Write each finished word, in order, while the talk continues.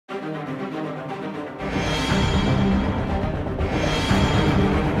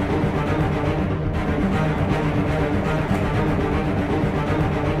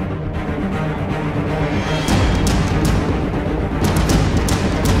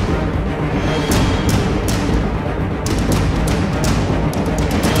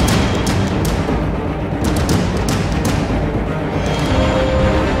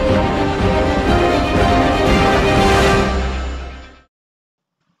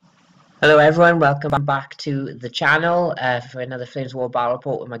Hello everyone, welcome back to the channel for another Flames War Battle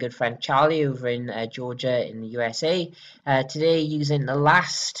Report with my good friend Charlie over in Georgia in the USA. Today using the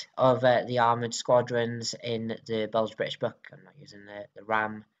last of the armoured squadrons in the Belgian-British book. I'm not using the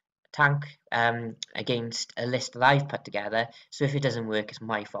Ram tank against a list that I've put together, so if it doesn't work it's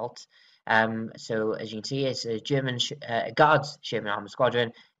my fault. So as you can see, it's a German Guards Sherman Armoured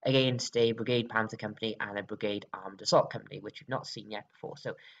Squadron against a Brigade Panther company and a Brigade Armoured Assault company, which we've not seen yet before.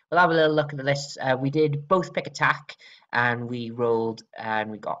 So we'll have a little look at the lists. We did both pick attack, and we rolled, and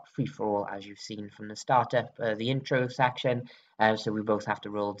we got free for all, as you've seen from the starter, the intro section. So we both have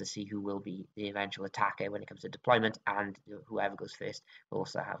to roll to see who will be the eventual attacker when it comes to deployment, and whoever goes first will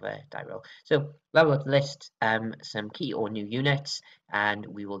also have a die roll. So we'll have a look at the list, some key or new units, and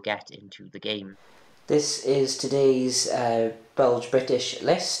we will get into the game. This is today's Belge-British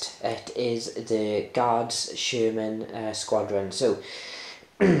list. It is the Guards Sherman Squadron. So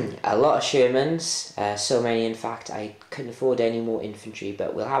a lot of Shermans, so many in fact I couldn't afford any more infantry,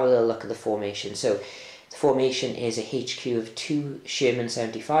 but we'll have a little look at the formation. So the formation is a HQ of 2 Sherman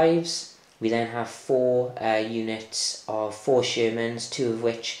 75s. We then have 4 units of 4 Shermans, 2 of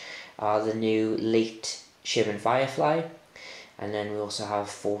which are the new late Sherman Firefly. And then we also have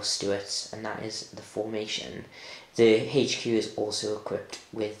 4 stuarts, and that is the formation. The HQ is also equipped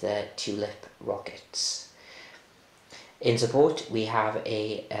with tulip rockets. In support, we have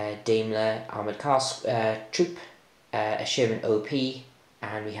a Daimler armoured car troop, a Sherman OP,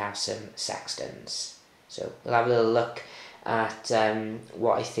 and we have some sextons. So we'll have a little look at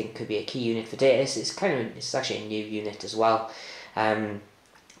what I think could be a key unit for today. It's actually a new unit as well.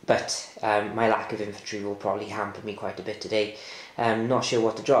 But my lack of infantry will probably hamper me quite a bit today. Not sure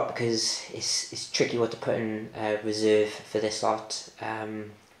what to drop because it's tricky what to put in reserve for this lot,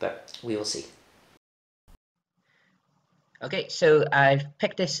 but we will see. Okay, so I've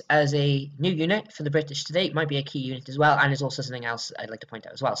picked this as a new unit for the British today. It might be a key unit as well, and there's also something else I'd like to point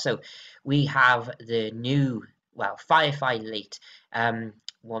out as well. So we have the new, Firefly late.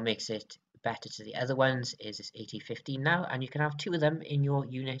 What makes it better to the other ones is it's AT-15 now, and you can have 2 of them in your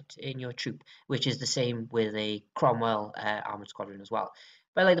unit, in your troop, which is the same with a Cromwell armoured squadron as well.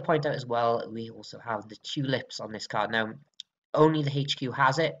 But I'd like to point out as well, we also have the tulips on this card. Now, only the HQ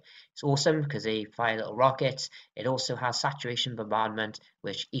has it. It's awesome because they fire little rockets. It also has saturation bombardment,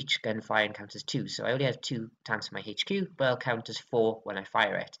 which each gun fire encounters 2. So I only have 2 tanks in my HQ, but I'll count as 4 when I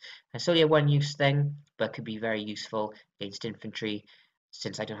fire it. It's only a one-use thing, but could be very useful against infantry,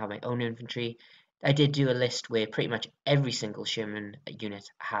 since I don't have my own infantry. I did do a list where pretty much every single Sherman unit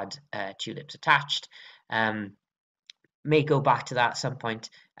had tulips attached. May go back to that at some point,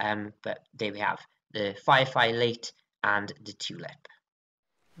 but there we have the Firefly late and the tulip.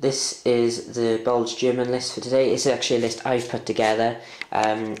 This is the Belge German list for today. It's actually a list I've put together,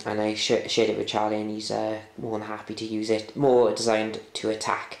 and I shared it with Charlie, and he's more than happy to use it. More designed to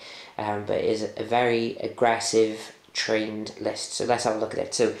attack, but it is a very aggressive, trained list. So let's have a look at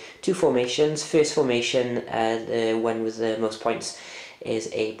it. So 2 formations. First formation, the one with the most points, is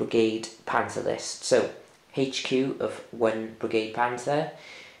a Brigade Panther list. So HQ of 1 Brigade Panther,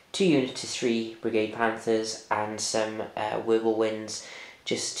 2 units to 3 Brigade Panthers, and some wirblwinds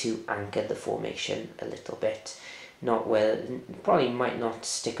just to anchor the formation a little bit. Probably might not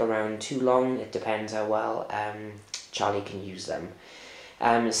stick around too long. It depends how well Charlie can use them.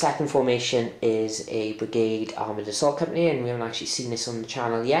 The second formation is a Brigade Armoured Assault Company, and we haven't actually seen this on the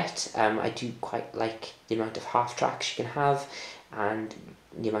channel yet. I do quite like the amount of half-tracks you can have and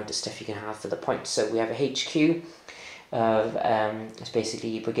the amount of stuff you can have for the points. So we have a HQ of, it's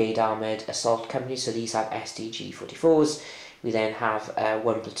basically Brigade Armoured Assault Company, so these have SDG 44s. We then have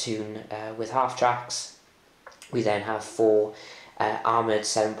 1 platoon with half-tracks. We then have 4 armoured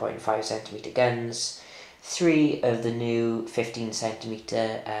 7.5cm guns, 3 of the new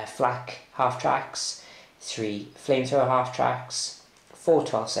 15cm flak half-tracks, 3 flamethrower half-tracks, 4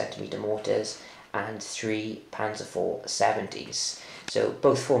 12cm mortars, and 3 Panzer 470s. So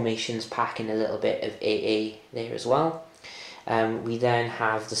both formations pack in a little bit of AA there as well. We then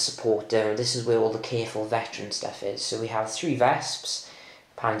have the support down. This is where all the caefull veteran stuff is. So we have 3 Wespes,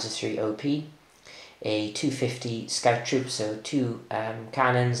 Panzer 3 OP, a 250 scout troop, so 2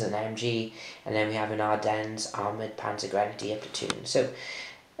 cannons and MG, and then we have an Ardennes armoured panzergrendaier platoon. So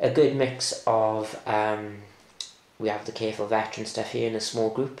a good mix of, we have the caefull veteran stuff here in a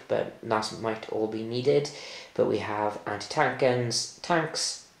small group, but that might all be needed. But we have anti-tank guns,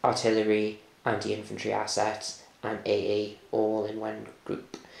 tanks, artillery, anti-infantry assets, and AA all in one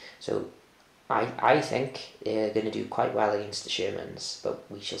group. So I think they're going to do quite well against the Shermans, but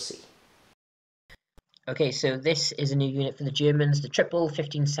we shall see. Okay, so this is a new unit for the Germans, the triple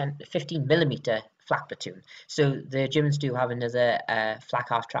 15mm flak platoon. So the Germans do have another flak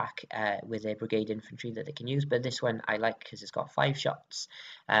half-track with a brigade infantry that they can use, but this one I like because it's got 5 shots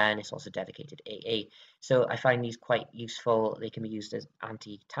and it's also dedicated AA. So I find these quite useful. They can be used as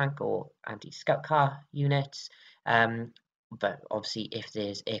anti-tank or anti-scout car units. But obviously if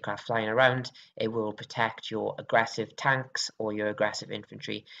there's aircraft flying around, it will protect your aggressive tanks or your aggressive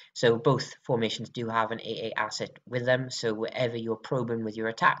infantry. So both formations do have an AA asset with them, so wherever you're probing with your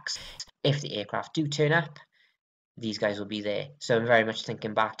attacks, if the aircraft do turn up, these guys will be there. So I'm very much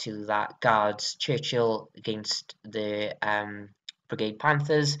thinking back to that Guards Churchill against the Brigade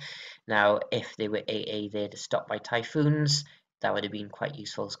Panthers. Now if they were AA there to stop by typhoons, that would have been quite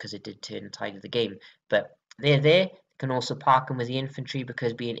useful because it did turn the tide of the game. But they're there. Can also park them with the infantry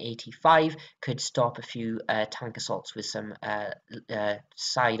because being 85 could stop a few tank assaults with some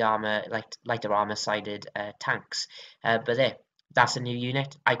side armor, like lighter armor sided tanks. But there, that's a new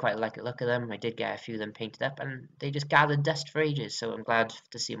unit. I quite like the look of them. I did get a few of them painted up and they just gathered dust for ages, so I'm glad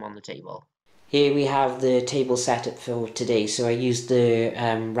to see them on the table. Here we have the table setup for today. So I used the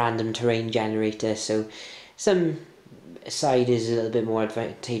random terrain generator, so some side is a little bit more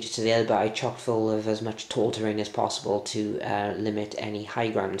advantageous to the other, but I chock full of as much tall terrain as possible to limit any high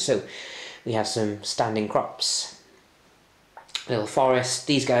ground. So we have some standing crops, little forest.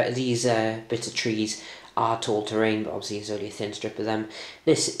 These bits of trees are tall terrain, but obviously there's only a thin strip of them.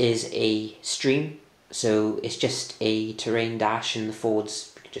 This is a stream, so it's just a terrain dash, and the fords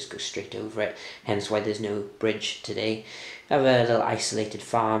just go straight over it, hence why there's no bridge today. We have a little isolated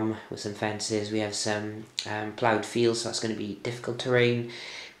farm with some fences. We have some ploughed fields, so that's going to be difficult terrain.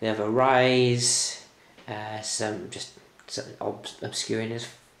 We have a rise, some obscuring.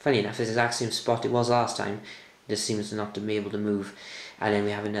 Funny enough, it's the exact same spot it was last time. It just seems not to be able to move. And then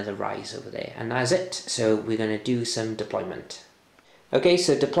we have another rise over there, and that's it. So we're going to do some deployment. Okay,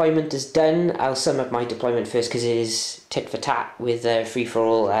 so deployment is done. I'll sum up my deployment first because it is tit for tat with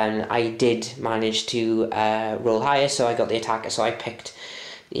free-for-all, and I did manage to roll higher, so I got the attacker, so I picked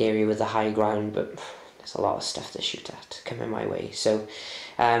the area with the high ground, but there's a lot of stuff to shoot at coming my way. So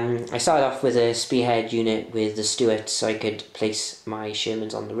I started off with a spearhead unit with the stuarts, so I could place my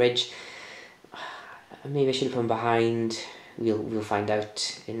Shermans on the ridge. Maybe I should have put them behind. We'll find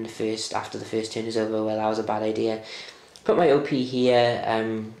out after the first turn is over. Well, that was a bad idea. Put my OP here,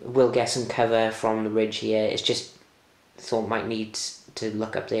 we'll get some cover from the ridge here. It's just thought might need to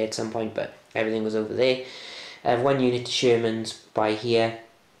look up there at some point, but everything was over there. I have 1 unit to Shermans by here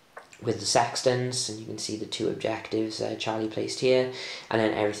with the sextons, and you can see the 2 objectives Charlie placed here, and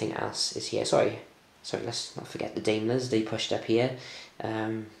then everything else is here. Sorry, let's not forget the daimlers, they pushed up here,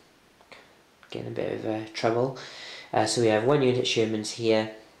 getting a bit of trouble. So we have 1 unit Shermans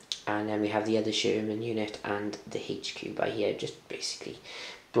here, and then we have the other Sherman unit and the HQ by here, just basically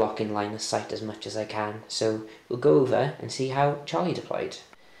blocking line of sight as much as I can. So we'll go over and see how Charlie deployed.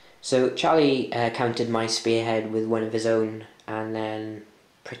 So Charlie countered my spearhead with 1 of his own, and then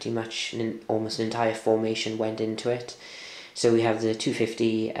pretty much almost an entire formation went into it. So we have the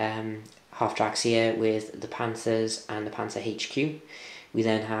 250 half-tracks here with the Panthers and the Panther HQ. We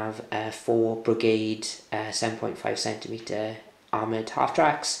then have 4 Brigade 7.5cm armoured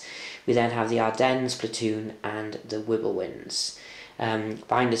half-tracks. We then have the Ardennes platoon and the wirblwinds.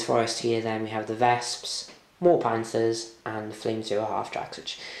 Behind this forest here then we have the wespes, more Panthers, and the flamethrower half-tracks,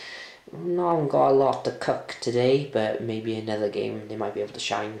 which not got a lot to cook today, but maybe another game they might be able to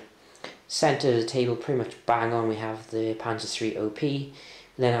shine. Centre of the table pretty much bang on, we have the Panzer 3 OP, we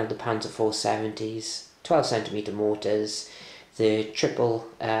then have the Panzer 470s, 12cm mortars, the triple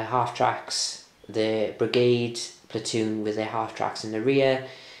half-tracks, the Brigade platoon with their half-tracks in the rear,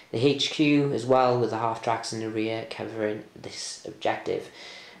 the HQ as well with the half-tracks in the rear covering this objective.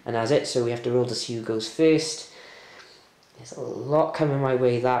 And that's it, so we have to roll to see who goes first. There's a lot coming my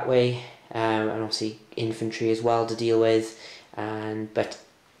way that way, and obviously infantry as well to deal with. But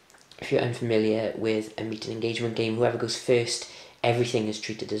if you're unfamiliar with a meet and engagement game, whoever goes first, everything is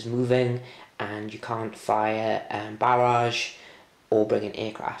treated as moving, and you can't fire barrage or bring an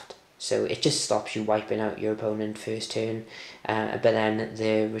aircraft. So it just stops you wiping out your opponent first turn, but then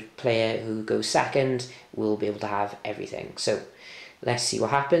the player who goes second will be able to have everything. So let's see what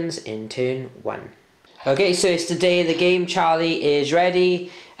happens in turn 1. Okay, so it's the day of the game. Charlie is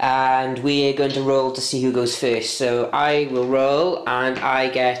ready, and we are going to roll to see who goes first. So I will roll, and I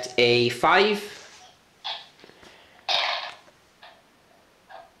get a 5.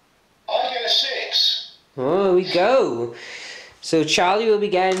 I get a 6. Oh, we go. So Charlie will be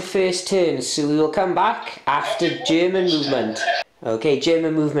getting first turn, so we will come back after German movement. Okay,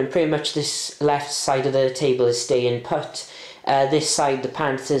 German movement, pretty much this left side of the table is staying put. This side, the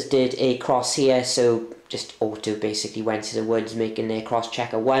Panthers did a cross here, so just auto basically went to the woods, making their cross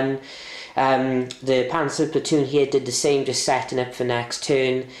checker 1. The Panther platoon here did the same, just setting up for next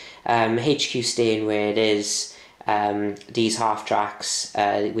turn. HQ staying where it is. These half-tracks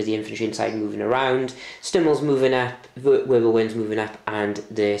with the infantry inside moving around. Stummel's moving up, wirblwinds moving up, and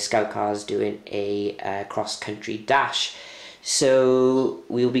the scout cars doing a cross-country dash. So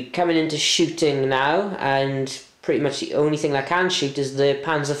we'll be coming into shooting now, and pretty much the only thing that can shoot is the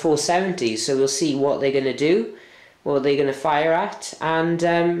Panzer 470s. So we'll see what they're going to do, what they're going to fire at, and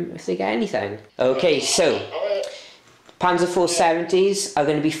if they get anything. Okay, so Panzer 470s are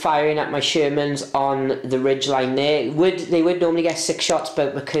going to be firing at my Shermans on the ridge line there. They would normally get 6 shots,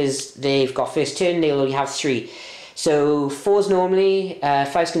 but because they've got first turn, they'll only have 3. So 4s normally,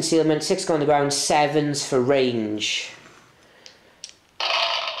 5's concealment, 6 go on the ground, 7's for range.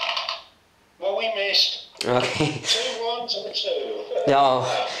 Well, we missed. Okay. 2 1s and a 2.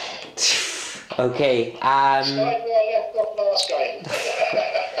 Oh. Okay. Slide where I left off last game.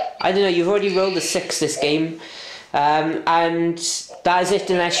 I don't know. You've already rolled a 6 this game, and that is it.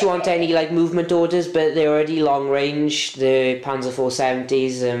 Unless you want any like movement orders, but they're already long range. The Panzer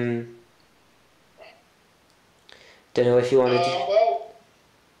 470s. Don't know if you want to. Well,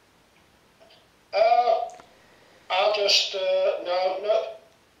 I'll just no.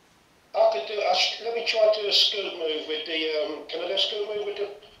 I could do. Let me try to do a scoot move with the. Can I do a scoot move with the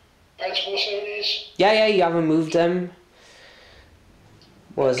Panther 470s? Yeah, you haven't moved them.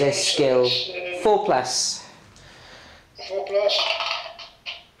 What was this skill? 4+. 4+.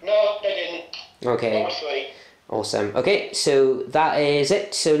 No, they didn't. Okay. Number 3. Awesome. Okay, so that is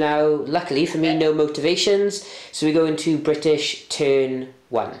it. So now, luckily for me, no motivations. So we go into British turn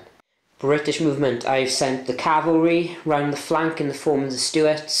 1. British movement. I've sent the cavalry round the flank in the form of the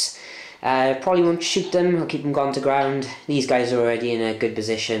Stuarts. Probably won't shoot them. I'll keep them gone to ground. These guys are already in a good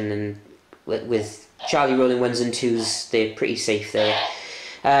position, and with Charlie rolling 1s and 2s, they're pretty safe there.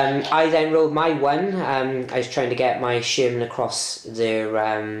 I then rolled my 1. I was trying to get my Sherman across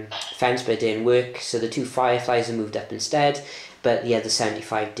their fence, but it didn't work, so the 2 fireflies are moved up instead, but the other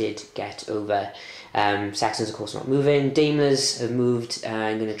 75 did get over. Sextons, of course, not moving. Daimlers have moved.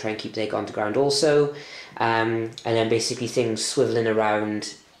 I'm going to try and keep their gone to ground also. And then basically things swiveling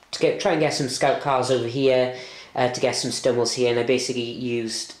around to try and get some scout cars over here, to get some stummels here, and I basically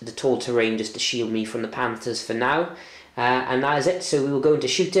used the tall terrain just to shield me from the Panthers for now. And that is it. So we will go into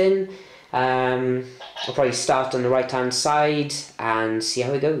shooting. I'll probably start on the right hand side and see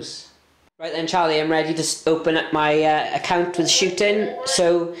how it goes. Right then, Charlie, I'm ready to open up my account with shooting.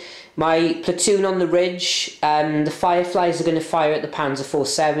 So my platoon on the ridge, the fireflies are going to fire at the Panzer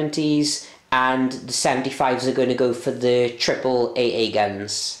 470s, and the 75s are going to go for the triple AA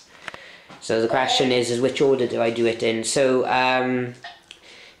guns. So the question is which order do I do it in? So the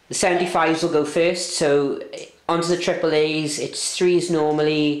 75s will go first. So onto the triple A's, it's 3s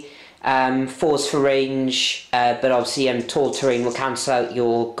normally, 4s for range, but obviously tall terrain will cancel out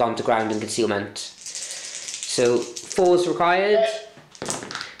your gone to ground and concealment. So 4s required.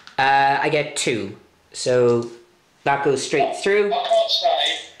 I get 2, so that goes straight through. I can't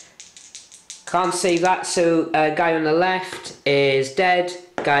save. Can't save that, so guy on the left is dead,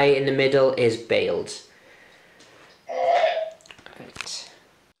 guy in the middle is bailed. Alright. Right.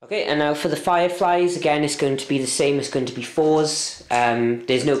 Okay, and now for the fireflies, again it's going to be the same, it's going to be 4s.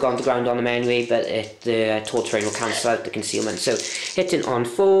 There's no gone to ground on them anyway, but the tall terrain will cancel out the concealment. So hitting on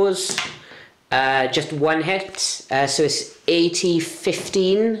 4s, just 1 hit, so it's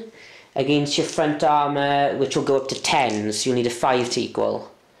 80-15 against your front armour, which will go up to 10, so you'll need a 5 to equal.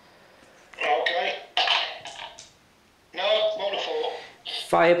 Okay. No, roll a 4.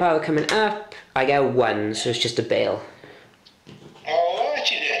 Firepower coming up, I get a 1, so it's just a bail. Alright,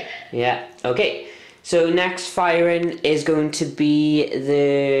 you did. Yeah, okay. So next firing is going to be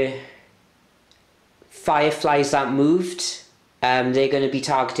the fireflies that moved. They're going to be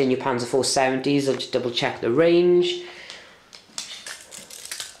targeting your Panzer 470s. I'll just double check the range.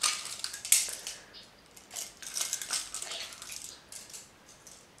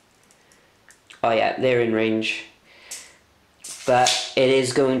 Oh yeah, they're in range. But it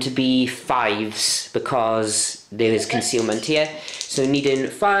is going to be 5s because there is concealment here. So needing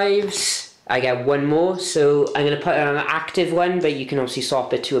 5s, I get 1 more. So I'm going to put it on an active one, but you can obviously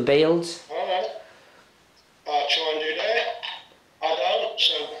swap it to a bailed. Alright. I'll try and do that. I don't,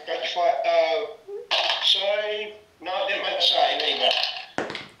 so sorry. No, I didn't make a save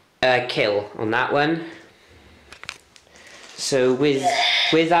either. Kill on that one. So with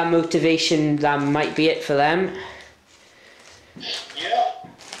that motivation, that might be it for them. Yeah.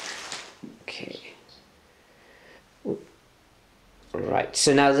 Okay. Right,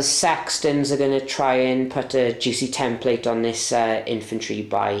 so now the sextons are going to try and put a juicy template on this infantry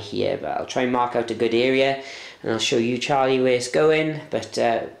by here, but I'll try and mark out a good area, and I'll show you, Charlie, where it's going, but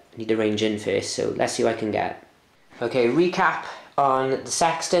I need to range in first, so let's see what I can get. Okay, recap on the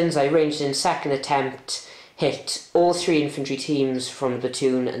sextons. I ranged in second attempt, hit all 3 infantry teams from the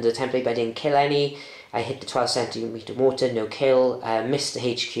platoon and the template, but I didn't kill any. I hit the 12cm mortar, no kill, missed the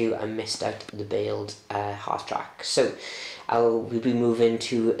HQ and missed out the bailed half-track. So we'll be moving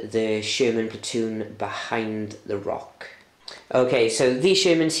to the Sherman platoon behind the rock. Okay, so these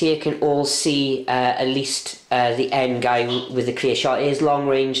Shermans here can all see at least the end guy with the clear shot. It is long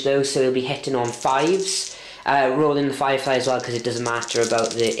range though, so he'll be hitting on 5s. Rolling the fireflies as well, because it doesn't matter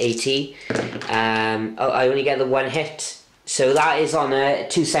about the AT. I only get the 1 hit, so that is on a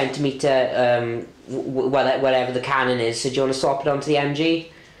 2cm, whatever the cannon is. So do you want to swap it onto the MG?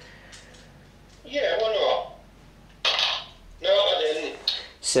 Yeah, why not? No, I didn't.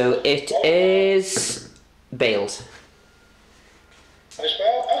 So it is bailed.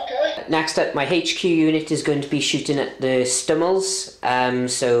 Okay. Next up, my HQ unit is going to be shooting at the stummels.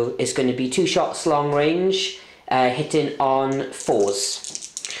 So it's going to be 2 shots long range, hitting on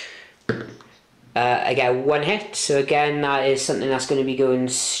 4s. I get 1 hit, so again that is something that's going to be going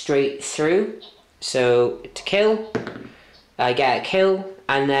straight through. So to kill, I get a kill,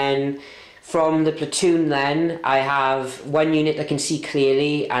 and then from the platoon then I have 1 unit that can see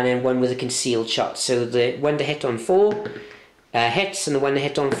clearly and then 1 with a concealed shot. So the one to hit on 4 hits, and the one to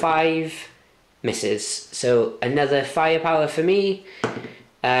hit on 5 misses. So another firepower for me,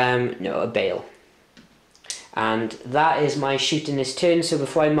 no, a bail. And that is my shooting this turn. So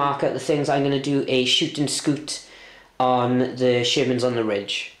before I mark out the things, I'm going to do a shoot and scoot on the Shermans on the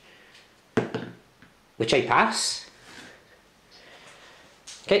ridge, which I pass.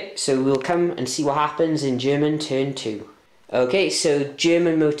 Okay, so we'll come and see what happens in German turn 2. Okay, so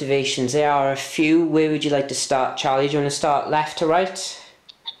German motivations, there are a few. Where would you like to start, Charlie? Do you want to start left to right?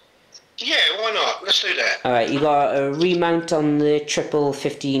 Yeah, why not? Let's do that. Alright, you got a remount on the triple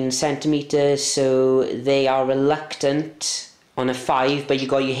 15cm, so they are reluctant on a 5, but you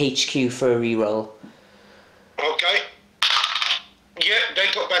got your HQ for a reroll. Okay. Yeah, they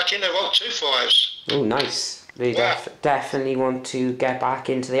got back in, they rolled 2 5s. Oh, nice. They Yeah. definitely want to get back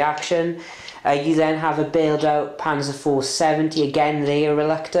into the action. You then have a bailed out Panzer 470, again they are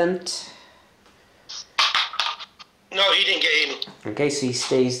reluctant. No, he didn't get in. Okay, so he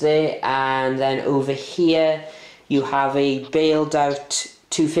stays there, and then over here you have a bailed out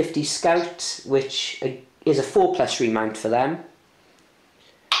 250 Scout, which is a 4+ remount for them.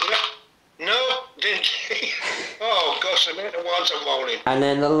 No, didn't get in. Oh gosh, the amount of ones I'm rolling. And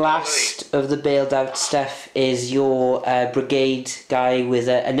then the last of the bailed out stuff is your brigade guy with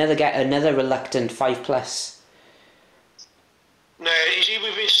another reluctant 5+. No, is he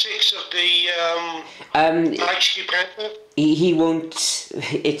within 6 of the HQ Panther? He won't.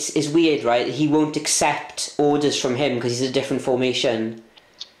 It's weird, right? He won't accept orders from him because he's a different formation.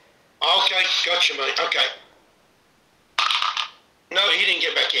 Okay, gotcha, mate. Okay. No, he didn't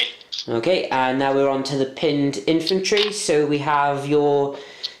get back in. Okay, and now we're on to the pinned infantry. So we have your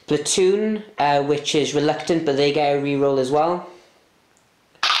platoon, which is reluctant, but they get a reroll as well.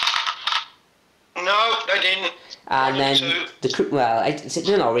 No, they didn't. And then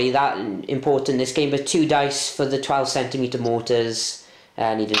they're not really that important in this game, but 2 dice for the 12cm mortars,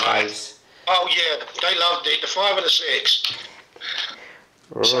 needing 5s. Oh yeah, they loved it. The 5 and the 6.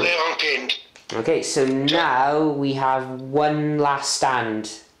 So they're unpinned. Okay, so now we have one last stand,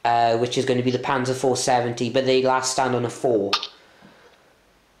 which is going to be the Panzer 470, but they last stand on a 4.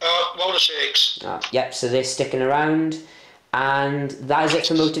 Roll a 6. Yep, so they're sticking around, and that is it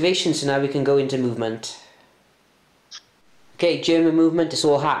for motivation. So now we can go into movement. Okay, German movement is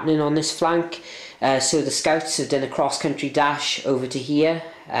all happening on this flank. So the scouts have done a cross-country dash over to here,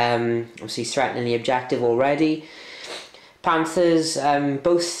 obviously threatening the objective already. Panthers,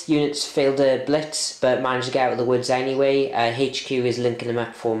 both units failed a blitz but managed to get out of the woods anyway. HQ is linking them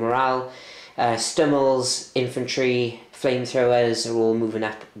up for morale. Stummels, infantry, flamethrowers are all moving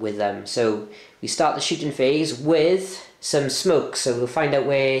up with them. So we start the shooting phase with some smoke, so we'll find out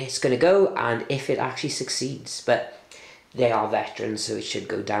where it's going to go and if it actually succeeds. But they are veterans, so it should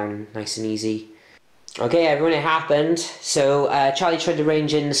go down nice and easy. Okay, everyone, it happened. So Charlie tried to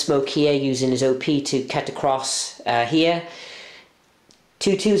range in the smoke here using his OP to cut across here.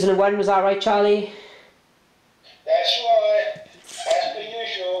 2 2s and a 1, was that right, Charlie? That's right. As per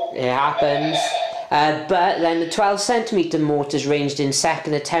usual. It happens. But then the 12cm mortars ranged in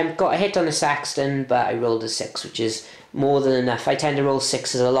second attempt, got a hit on the sexton, but I rolled a 6, which is more than enough. I tend to roll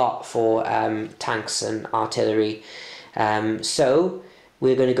 6s a lot for tanks and artillery. So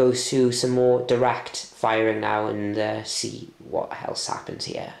we're going to go through some more direct firing now and see what else happens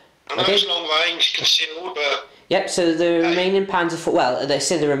here. I know it's long range, concealed, but... Yep, so the remaining Panzer 4... Well, they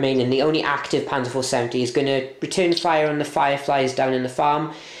say the remaining. The only active Panzer 470 is going to return fire on the fireflies down in the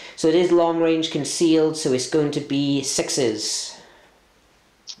farm. So it is long range concealed, so it's going to be 6s.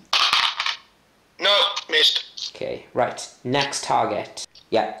 No, missed. Okay, right. Next target.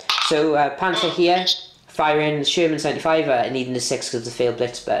 Yeah, so Panther here, firing Sherman 75, needing the 6 because of the failed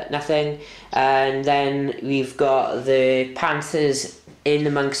blitz, but nothing. And then we've got the Panthers in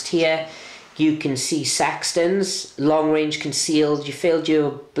amongst here. You can see sextons, long range concealed. You failed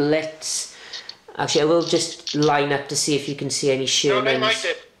your blitz. Actually, I will just line up to see if you can see any Shermans. No, they made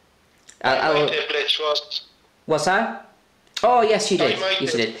it. They made it blitz, was. What's that? Oh, yes, you did. Yes, you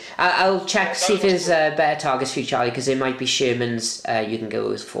did. I'll check, see if there's better targets for you, Charlie, because there might be Shermans you can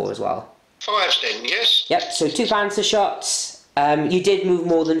go for as well. 5s then, yes? Yep, so 2 Panther shots. You did move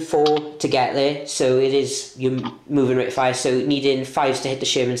more than 4 to get there, so it is, you're moving rate of fire, so needing 5s to hit the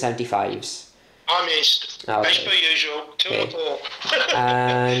Sherman 75s. I missed. Okay. As per usual, 2 Okay. and 4.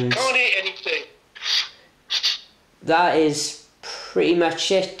 And Can't hit anything. that is pretty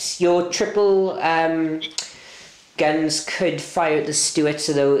much it. Your triple guns could fire at the Stuarts,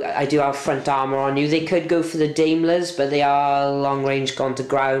 although I do have front armour on you. They could go for the daimlers, but they are long range, gone to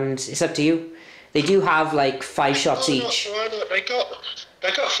ground. It's up to you. They do have like 5 shots each. Why not?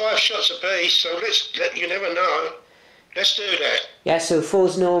 They got 5 shots apiece, so you never know. Let's do that. Yeah, so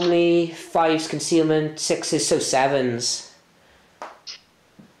 4's normally, 5's concealment, 6's so 7's.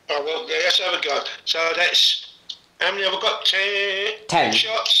 Oh, well, yeah, let's have a go. So that's, how many have I got? 10? 10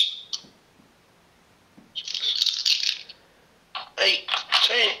 shots? 8,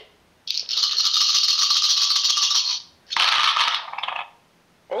 10.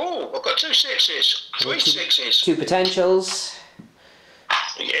 Oh, I've got 2 6s. 3 6s. 2 potentials.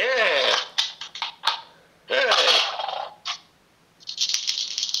 Yeah. Hey.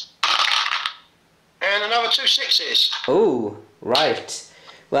 And another 2 6s. Oh, right.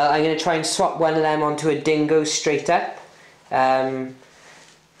 Well, I'm going to try and swap one of them onto a dingo straight up.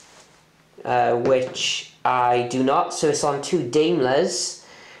 Which I do not, so it's on 2 daimlers.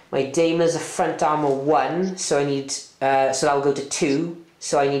 My daimlers are front armour 1, so I need, so that'll go to 2,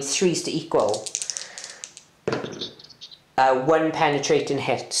 so I need 3s to equal. 1 penetrating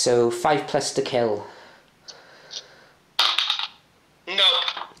hit, so 5 plus to kill. No.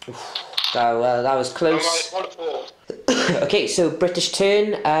 Oh, well, that was close. Alright, 1 4. Okay, so British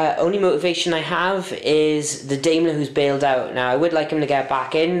turn. Only motivation I have is the Daimler who's bailed out. Now, I would like him to get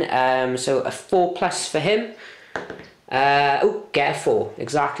back in, so a 4 plus for him. Oh, get a 4.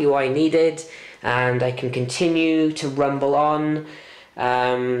 Exactly what I needed. And I can continue to rumble on.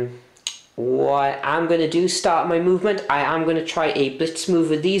 What I'm going to do, start my movement. I am going to try a blitz move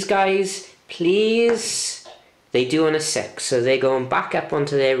with these guys. Please. They do on a 6, so they're going back up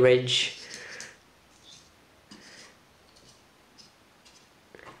onto their ridge.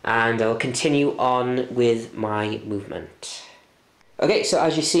 And I'll continue on with my movement. Okay, so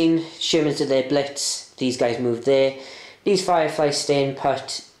as you've seen, Shermans did their blitz, these guys moved there. These fireflies staying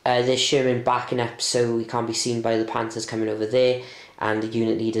put, this Sherman backing up so he can't be seen by the Panthers coming over there, and the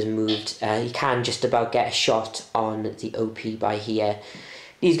unit leader's moved. He can just about get a shot on the OP by here.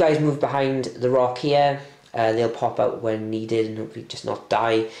 These guys move behind the rock here. They'll pop out when needed and hopefully just not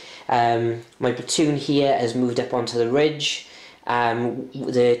die. My platoon here has moved up onto the ridge.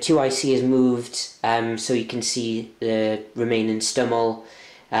 The 2 IC has moved, so you can see the remaining stummel,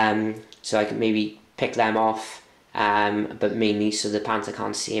 so I can maybe pick them off, but mainly so the Panther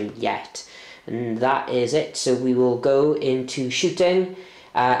can't see him yet. And that is it, so we will go into shooting.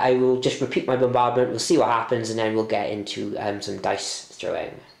 I will just repeat my bombardment, we'll see what happens, and then we'll get into some dice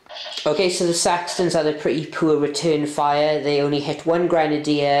throwing. Okay, so the Sextons had a pretty poor return fire. They only hit 1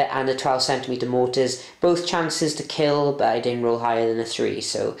 grenadier and a 12cm mortars. Both chances to kill, but I didn't roll higher than a 3,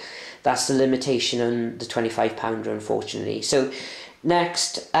 so that's the limitation on the 25 pounder, unfortunately. So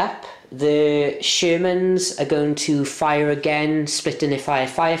next up, the Shermans are going to fire again, splitting their fire.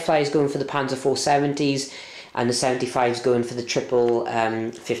 Fireflies going for the Panzer 470s, and the 75s going for the triple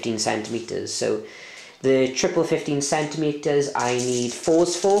 15 centimeters. So the triple 15 centimeters I need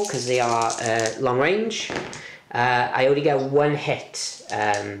 4s for because they are long range. I only get 1 hit,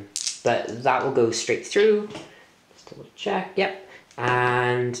 but that will go straight through. Let's double check. Yep,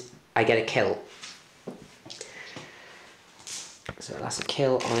 and I get a kill. So that's a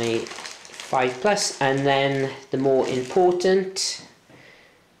kill on a 5+, and then the more important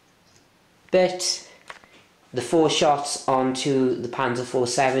bit the 4 shots onto the Panzer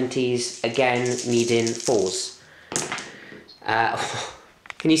 470s, again needing 4s.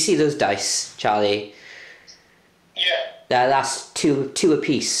 Can you see those dice, Charlie? Yeah. That's two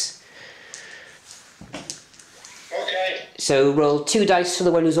apiece. Okay. So roll 2 dice for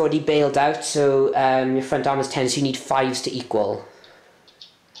the one who's already bailed out, so your front armor's 10, so you need 5s to equal.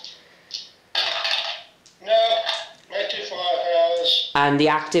 No, make 2 fireflies. And the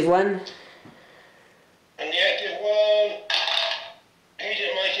active one? And the active one, he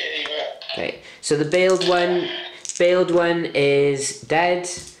didn't make it either. Okay, so the bailed one is dead.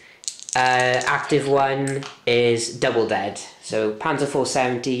 Active one is double dead. So Panzer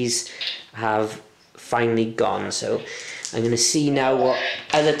 470s have finally gone. So I'm going to see now what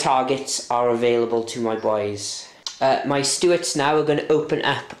other targets are available to my boys. My stuarts now are going to open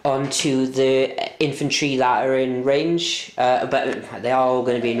up onto the infantry that are in range, but they are all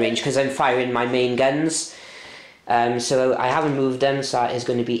going to be in range because I'm firing my main guns. So I haven't moved them, so that is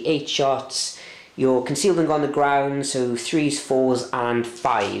going to be 8 shots. You're concealed and on the ground, so 3s, 4s and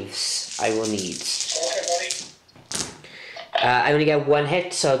 5s I will need. Okay, buddy. I only get 1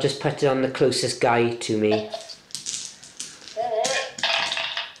 hit, so I'll just put it on the closest guy to me. Alright.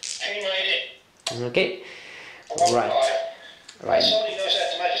 He made it. Okay. Right. Somebody knows how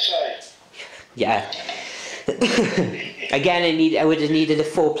to make a save. Yeah. Again, I would have needed a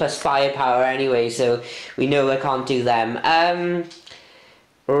 4+ firepower anyway, so we know I can't do them.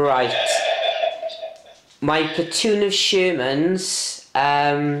 Right. My platoon of Shermans,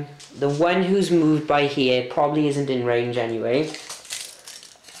 the one who's moved by here probably isn't in range anyway.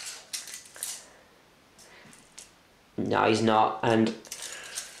 No, he's not, and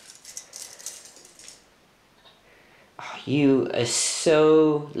you are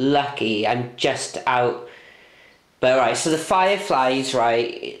so lucky. I'm just out. But right, so the fireflies,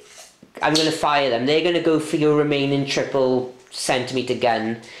 right, I'm going to fire them. They're going to go for your remaining 3 centimeter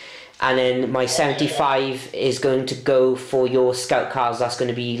gun. And then my 75 is going to go for your scout cars. That's going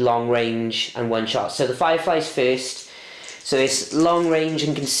to be long range and 1 shot. So the fireflies first. So it's long range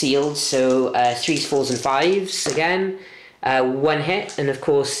and concealed. So 3s, 4s and 5s again. 1 hit. And of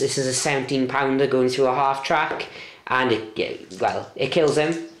course this is a 17 pounder going through a half track. And it kills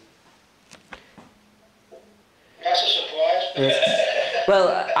him. That's a surprise.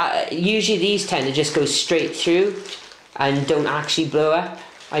 Well, usually these tend to just go straight through and don't actually blow up.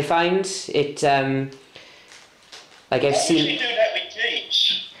 I find it. Like I've seen. You do that with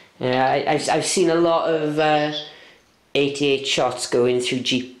jeeps. Yeah, I've seen a lot of 88 shots going through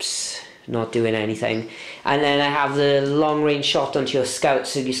jeeps, not doing anything, and then I have the long range shot onto your scout.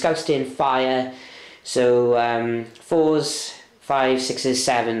 So your scouts stay in fire. So 4s, 5s, 6s,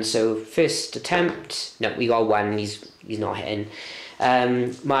 7s. So first attempt. No, we got 1. He's not hitting.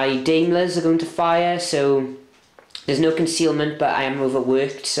 My daimlers are going to fire. So there's no concealment, but I am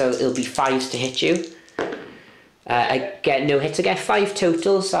overworked. So it'll be 5s to hit you. I get no hits. I get 5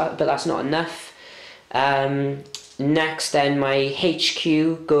 totals, but that's not enough. Next, then my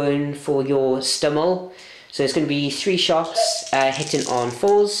HQ going for your stummel. So it's going to be 3 shots, hitting on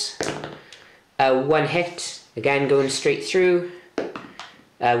 4s. 1 hit, again going straight through,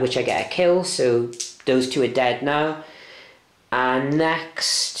 which I get a kill, so those 2 are dead now. And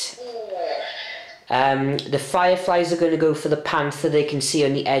next, the fireflies are going to go for the Panther they can see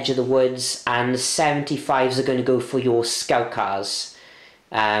on the edge of the woods, and the 75s are going to go for your scout cars.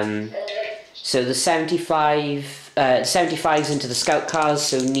 So the 75s into the scout cars,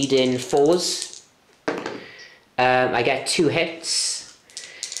 so needing 4s. I get 2 hits.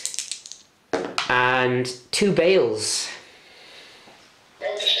 And 2 bales.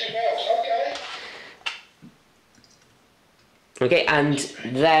 Oh, just 2 bales, okay. Okay, and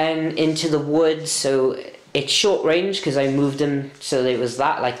then into the woods, so it's short range because I moved them so it was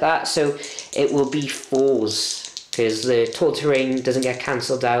like that, so it will be 4s because the tall terrain doesn't get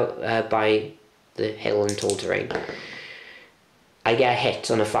cancelled out by the hill and tall terrain. I get a hit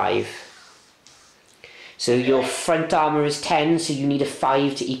on a 5. So your front armour is 10, so you need a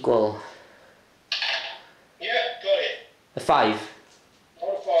 5 to equal. Yeah, got it. A 5. On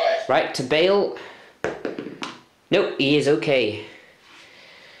a 5. Right, to bail. Nope, he is okay.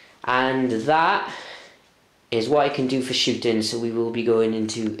 And that is what I can do for shooting, so we will be going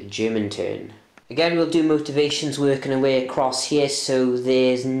into a German turn. Again, we'll do motivations working our way across here, so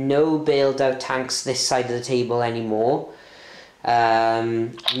there's no bailed out tanks this side of the table anymore.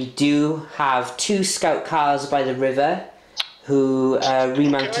 We do have 2 scout cars by the river who are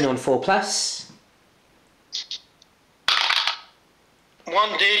remounting on 4+.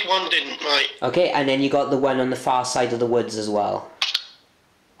 1 did, 1 didn't, mate. Okay, and then you got the one on the far side of the woods as well.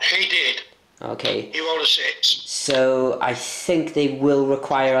 He did. Okay. You rolled a 6. So I think they will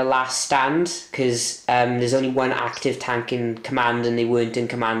require a last stand because there's only one active tank in command and they weren't in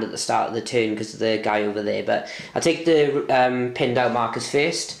command at the start of the turn because of the guy over there. But I'll take the pinned out markers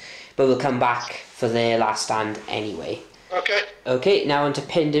first, but we'll come back for their last stand anyway. Okay. Okay, now onto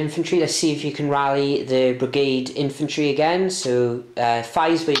pinned infantry. Let's see if you can rally the brigade infantry again. So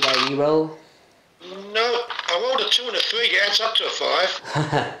 5's where you get a reroll. No, I rolled a 2 and a 3. It adds up to a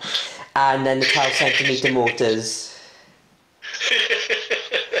 5. And then the 12 centimetre mortars.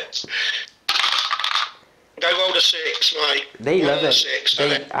 They rolled a 6, mate. They love it. 6,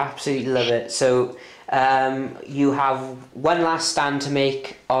 they absolutely love it. So you have one last stand to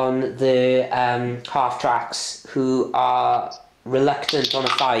make on the half-tracks who are reluctant on a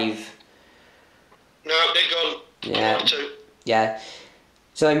 5. No, they're gone. Yeah. 1 2. Yeah.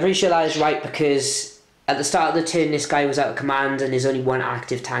 So I'm pretty sure that is right because at the start of the turn this guy was out of command and there's only one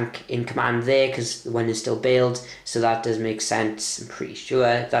active tank in command there because the one is still bailed, so that does make sense. I'm pretty sure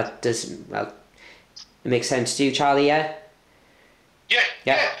that does, well, it makes sense to you, Charlie, yeah?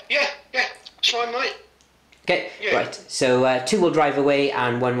 Yeah. It's fine, mate. Okay, Yeah. right, so 2 will drive away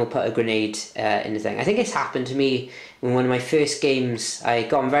and 1 will put a grenade in the thing. I think it's happened to me in one of my first games. I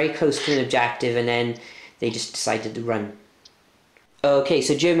got very close to an objective and then they just decided to run. Okay,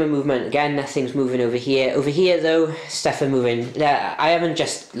 so German movement, again, nothing's moving over here. Over here, though, stuff are moving. I haven't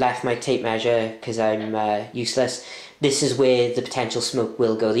just left my tape measure because I'm useless. This is where the potential smoke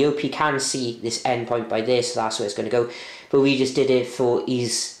will go. The OP can see this endpoint by this, so that's where it's going to go. But we just did it for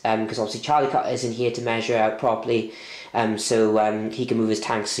ease, because obviously Charlie Cotter isn't here to measure out properly, so he can move his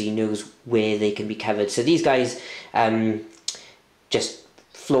tanks so he knows where they can be covered. So these guys just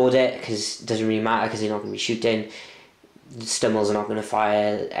floored it because it doesn't really matter because they're not going to be shooting. The Stummels are not going to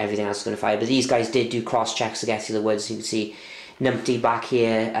fire, everything else is going to fire, but these guys did do cross checks to get through the woods. You can see Numpty back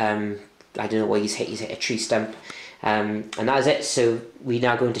here, I don't know what he's hit a tree stump, and that is it. So we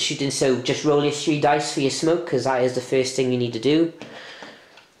now go into shooting, so just roll your 3 dice for your smoke because that is the first thing you need to do.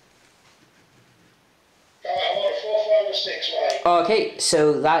 I want a 4, 5 and 6, mate. Okay,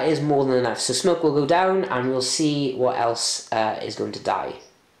 so that is more than enough, so smoke will go down and we'll see what else is going to die.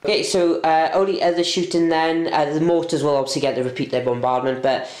 Okay, so only other shooting then, the mortars will obviously get to repeat their bombardment,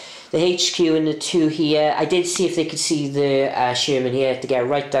 but the HQ and the 2 here, I did see if they could see the Sherman here to get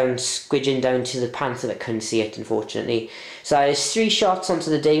right down, squidging down to the Panther, but couldn't see it unfortunately. So there's 3 shots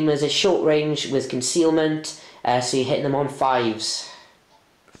onto the daimlers, it's short range with concealment, so you're hitting them on 5s.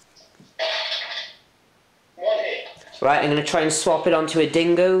 1 hit. Right, I'm going to try and swap it onto a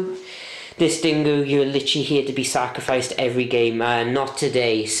dingo. This dingo, you're literally here to be sacrificed every game, not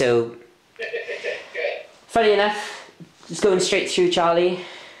today, so... Okay. Funny enough, just going straight through, Charlie.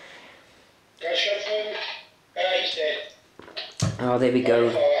 Go straight through. He's dead. Oh, there we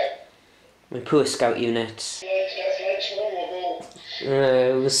go. 5. My poor scout unit. Let's roll a ball.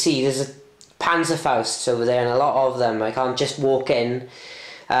 We'll see, there's a Panzerfausts over there and a lot of them. I can't just walk in.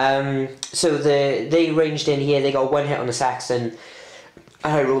 So they ranged in here, they got 1 hit on the sexton.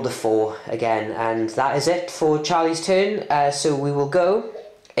 I rolled a 4 again, and that is it for Charlie's turn. So we will go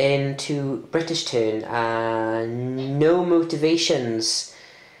into British turn. No motivations.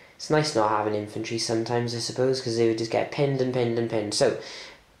 It's nice not having infantry sometimes, I suppose, because they would just get pinned and pinned and pinned. So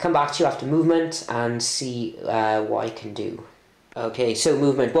come back to you after movement and see what I can do. Okay, so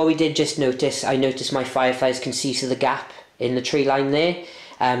movement. What we did just notice, I noticed my fireflies can see through the gap in the tree line there.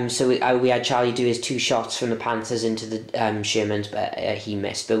 So we had Charlie do his 2 shots from the Panthers into the Shermans, but he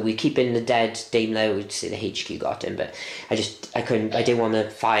missed. But we keep in the dead Daimler. We'd say the HQ got him, but I didn't want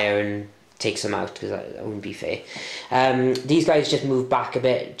to fire and take some out because that wouldn't be fair. These guys just moved back a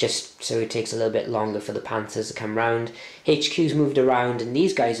bit, just so it takes a little bit longer for the Panthers to come round. HQ's moved around, and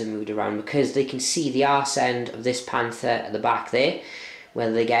these guys have moved around because they can see the arse end of this Panther at the back there.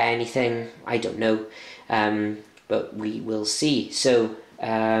 Whether they get anything, I don't know, but we will see. So.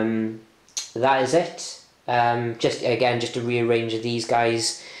 That is it. Just to rearrange these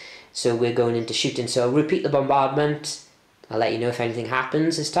guys. So we're going into shooting. So I'll repeat the bombardment. I'll let you know if anything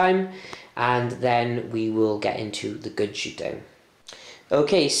happens this time, and then we will get into the good shooting.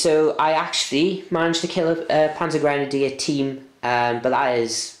 Okay, so I actually managed to kill a panzergrendaier team, but that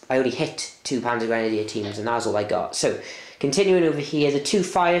is, I only hit 2 panzergrendaier teams, and that's all I got. So continuing over here, the 2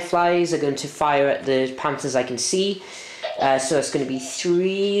 fireflies are going to fire at the Panthers I can see. So it's going to be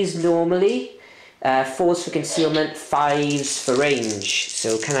 3s normally, 4s for concealment, 5s for range.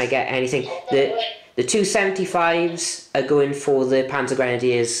 So can I get anything? The 2 75s are going for the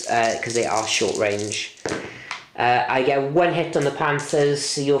Panzergrenadiers because they are short range. I get 1 hit on the Panthers,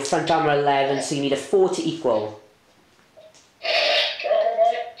 so your front armour 11, so you need a 4 to equal.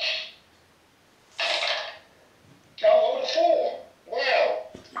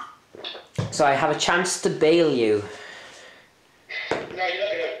 so I have a chance to bail you. No, you're not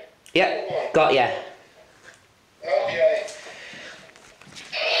gonna. Yep, got ya. Okay.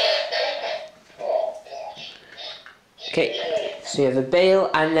 Oh, gosh. Okay, so you have a bail,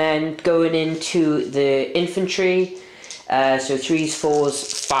 and then going into the infantry, so 3s,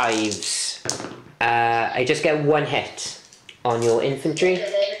 4s, 5s. I just get 1 hit on your infantry.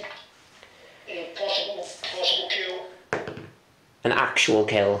 Okay, possible kill. An actual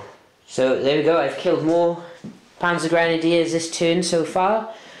kill. So there we go, I've killed more panzergrenadiers this turn so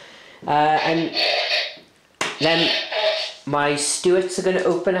far. And then my stuarts are going to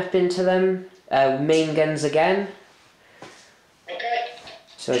open up into them, main guns again. Okay.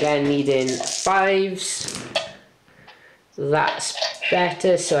 So again, needing 5s. That's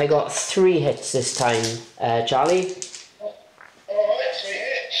better, so I got 3 hits this time, Charlie. Alright, 3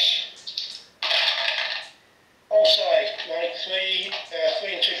 hits. Offside, right, 3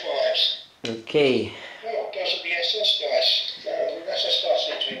 and 2 5s. Okay. Oh, those are the SS dice. The SS dice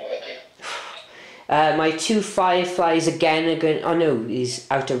seem to be working. My 2 fireflies again are going. Oh no, he's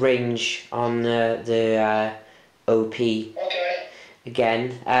out of range on the OP. Okay.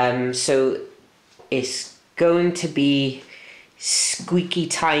 Again. So it's going to be squeaky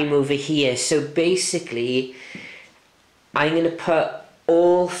time over here. So basically, I'm going to put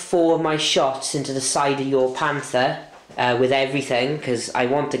all 4 of my shots into the side of your Panther with everything because I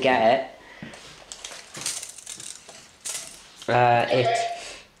want to get it. It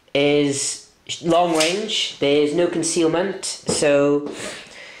is long range, there's no concealment, so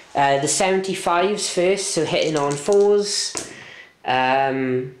the 75s first, so hitting on 4s.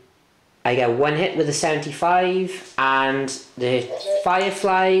 I get 1 hit with the 75, and the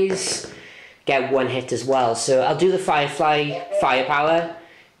fireflies get 1 hit as well. So I'll do the firefly firepower.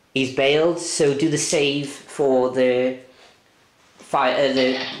 He's bailed, so do the save for the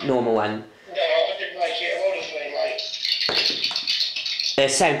the normal one. No, I didn't make it. I rolled a 3, mate.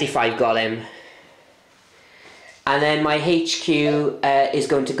 75 got him. And then my HQ is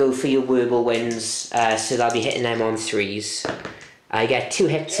going to go for your wirblwinds, so they'll be hitting them on 3s. I get 2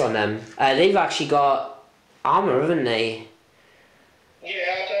 hits on them. They've actually got armour, haven't they?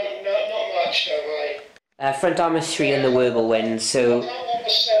 Yeah, not much, though, mate. Front armour 3 on the wirblwinds, so... I can't have a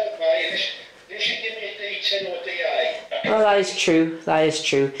 7, mate. They should give me a D10 or a D8. Oh, that is true, that is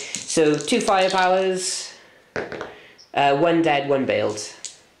true. So 2 firepowers, 1 dead, 1 bailed.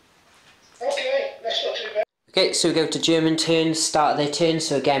 Okay, that's not too bad. Okay, so we go to German turn, start of their turn,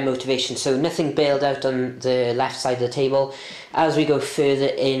 so again motivation, so nothing bailed out on the left side of the table. As we go further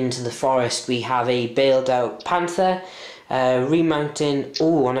into the forest, we have a bailed out Panther, remounting,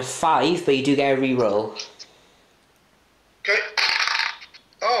 on a 5, but you do get a reroll. Okay.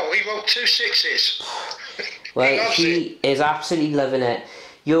 Oh, he rolled 2 6s. Well, he is absolutely loving it.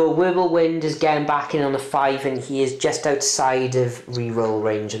 Your wirblwind is getting back in on a 5, and he is just outside of reroll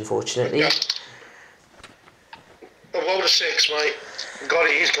range, unfortunately. Yeah. I rolled a 6, mate. Got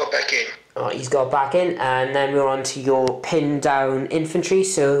it, he's got back in. Oh, he's got back in, and then we're on to your pinned down infantry.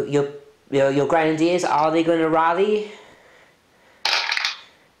 So your grenadiers, are they going to rally?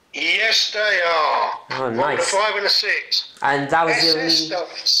 Yes, they are. Oh, nice. A 5 and a 6. And that was SS the only.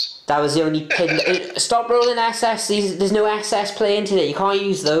 stuffs. That was the only pin. Stop rolling SS. There's no SS playing today. You can't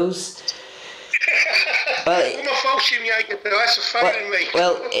use those. Well, my falchion Jaeger, that's a failing me.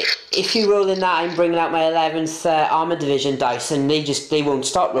 Well, if you roll in that, I'm bringing out my 11th Armoured Division dice, and they won't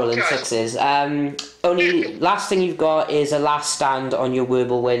stop rolling 6s. Only last thing you've got is a last stand on your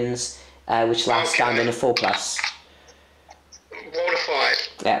wirblwinds, which last stand on a 4+. Roll a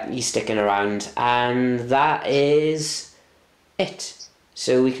 5. Yeah, he's sticking around, and that is it.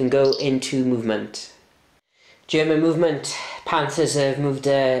 So we can go into movement. German movement. Panthers have moved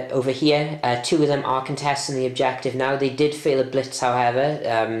over here. 2 of them are contesting the objective now. They did fail a blitz,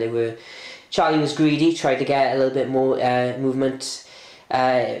 however. Charlie was greedy, tried to get a little bit more movement.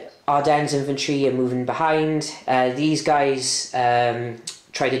 Ardennes infantry are moving behind. These guys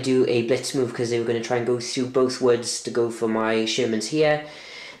tried to do a blitz move because they were going to try and go through both woods to go for my shermans here.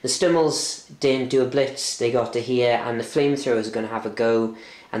 The Stummels didn't do a blitz, they got to here, and the flamethrowers are going to have a go,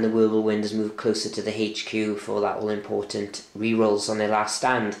 and the whirlwind has moved closer to the HQ for that all-important rerolls on their last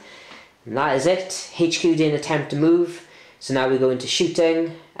stand. And that is it. HQ didn't attempt to move, so now we go into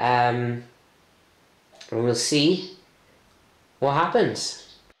shooting, and we'll see what happens.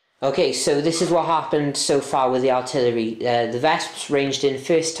 Okay, so this is what happened so far with the artillery. The Wespes ranged in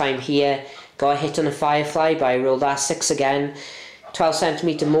first time here, got a hit on a Firefly, but I rolled that 6 again.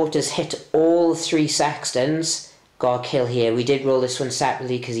 12cm mortars hit all 3 sextons, got a kill here. We did roll this one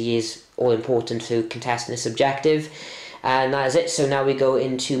separately because he is all important for contesting this objective. And that is it. So now we go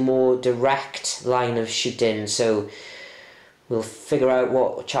into more direct line of shooting. So we'll figure out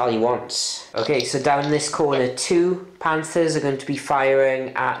what Charlie wants. Okay, so down this corner, 2 Panthers are going to be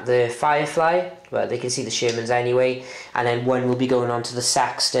firing at the Firefly. Well, they can see the Shermans anyway. And then 1 will be going on to the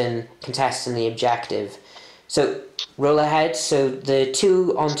Sexton, contesting the objective. So roll ahead. So the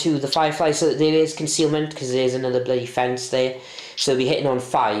 2 onto the Firefly. So there is concealment because there's another bloody fence there. So it'll be hitting on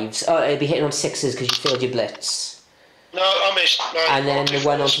 5s. Oh, it'll be hitting on 6s because you failed your blitz. No, I missed. No, and then the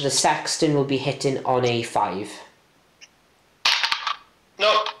 1 onto the Sexton will be hitting on a 5.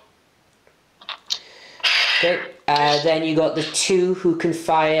 No. Okay, then you got the 2 who can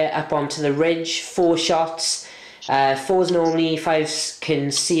fire up onto the ridge, 4 shots. 4's normally, 5's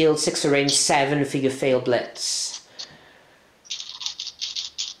concealed, 6 for range, 7 for your failed blitz.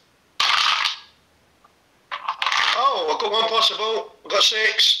 Oh, I've got 1 possible. I've got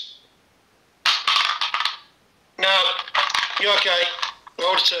 6. No, you're okay.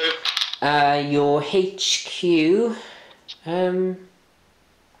 Roll 2. Your HQ,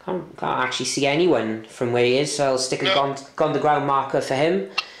 can't actually see anyone from where he is, so I'll stick a gone the ground marker for him.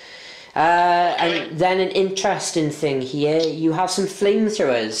 And then an interesting thing here, you have some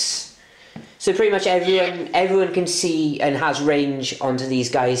flamethrowers. So pretty much everyone can see and has range onto these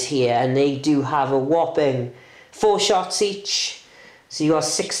guys here, and they do have a whopping 4 shots each. So you got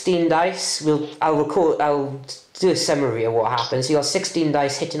 16 dice. I'll do a summary of what happens. So you got 16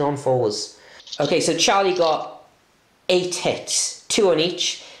 dice hitting on 4s. Okay, so Charlie got 8 hits, 2 on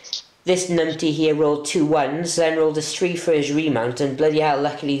each. This numpty here rolled 2 1s, then rolled a 3 for his remount, and bloody hell,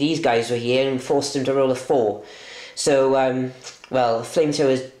 luckily these guys were here and forced him to roll a 4. So, well,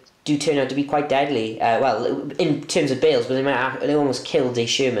 flamethrowers do turn out to be quite deadly. Well, in terms of bales, but they almost killed a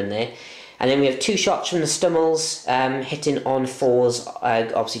Sherman there. And then we have 2 shots from the Stummels, hitting on 4s,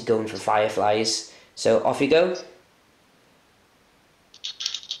 obviously going for Fireflies. So off you go.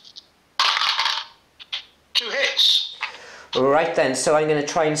 2 hits. Right then, so I'm going to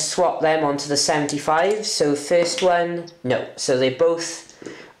try and swap them onto the 75. So first one, no. So they're both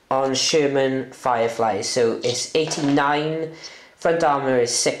on Sherman Fireflies. So it's 89. Front armour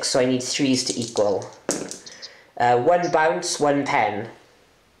is 6, so I need 3s to equal. 1 bounce, 1 pen.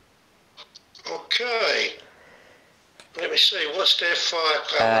 Okay. Let me see, what's their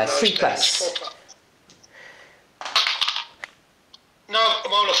firepower? 3 plus. No,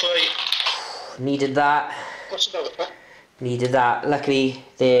 I'm on a 3. Needed that. What's another one? Needed that. Luckily,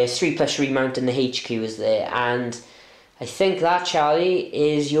 the 3 plus remount and the HQ is there, and I think that, Charlie,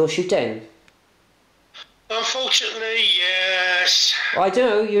 is your shooting. Unfortunately, yes. Well, I don't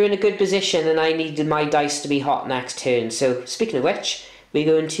know, you're in a good position, and I needed my dice to be hot next turn. So, speaking of which, we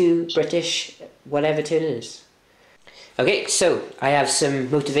go into British, whatever turn it is. Okay, so I have some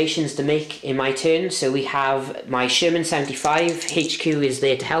motivations to make in my turn. So we have my Sherman 75, HQ is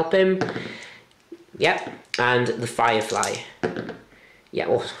there to help him. Yep, and the Firefly. Yeah,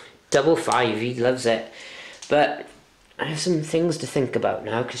 well, double 5, he loves it. But I have some things to think about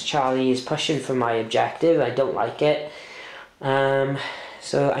now, because Charlie is pushing for my objective. I don't like it.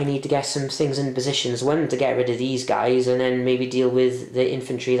 So I need to get some things in positions. 1, to get rid of these guys, and then maybe deal with the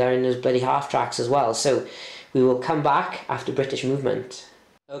infantry that are in those bloody half-tracks as well. So we will come back after British movement.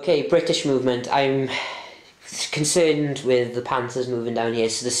 Okay, British movement. I'm concerned with the Panthers moving down here,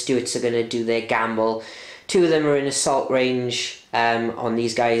 so the Stuarts are going to do their gamble. 2 of them are in assault range on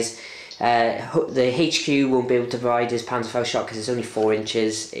these guys. The HQ won't be able to provide his Panzerfaust shot because it's only 4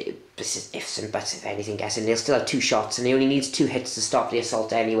 inches. Ifs and buts, if anything, guessing. They'll still have 2 shots, and he only needs 2 hits to stop the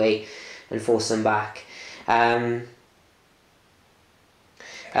assault anyway and force them back.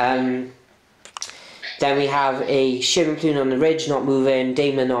 Then we have a Sherman platoon on the ridge, not moving,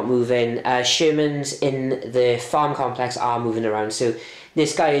 daimler not moving. Shermans in the farm complex are moving around. So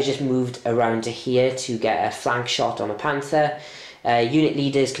this guy has just moved around to here to get a flank shot on a Panther. Unit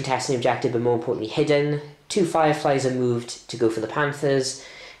leaders contesting the objective, but more importantly hidden. 2 Fireflies are moved to go for the Panthers.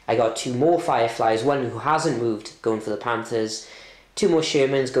 I got 2 more Fireflies, 1 who hasn't moved going for the Panthers. 2 more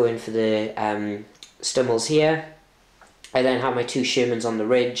Shermans going for the Stummels here. I then have my 2 Shermans on the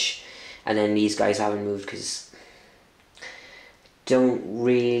ridge. And then these guys haven't moved because don't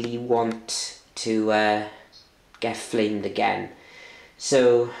really want to get flamed again.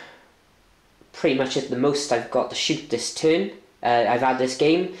 So pretty much at the most I've got to shoot this turn. I've had this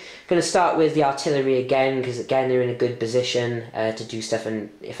game. I'm going to start with the artillery again because again they're in a good position to do stuff,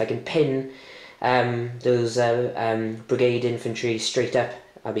 and if I can pin those brigade infantry straight up,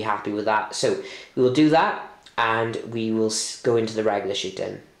 I'll be happy with that. So we will do that and we will go into the regular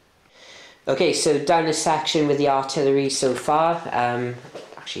shooting. Okay, so down this section with the artillery so far,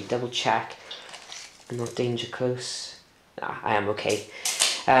 actually double check, I'm not danger close. I am okay.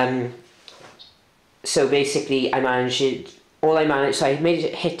 So basically, so I made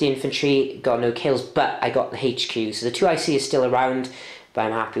it hit the infantry, got no kills, but I got the HQ. So the 2 IC is still around, but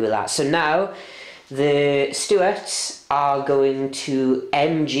I'm happy with that. So now, the stuarts are going to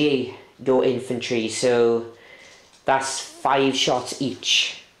MG your infantry. So that's 5 shots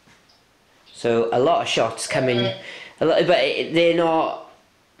each. So a lot of shots coming, but they're not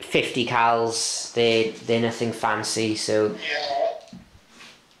 50 cals. They're nothing fancy. So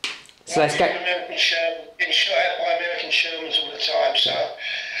let's get. Getting shot at by American Shermans all the time, so.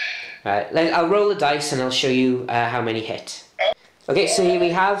 Right, I'll roll the dice and I'll show you how many hit. Okay, so here we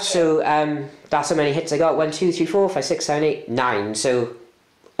have, that's how many hits I got. 1, 2, 3, 4, 5, 6, 7, 8, 9. So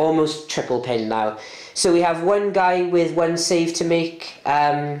almost triple pin now. So we have one guy with 1 save to make,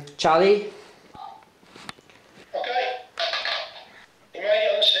 Charlie. Okay. You made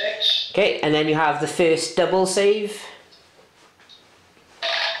it on 6. Okay, and then you have the first double save.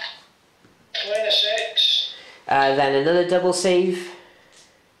 Clean a 6. Then another double save.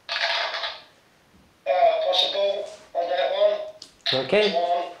 Possible on that one. Okay.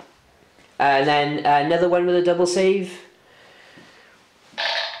 1. And then another one with a double save. 5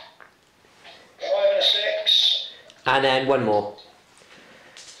 and a 6. And then one more.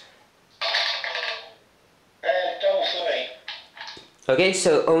 And double 3. Okay,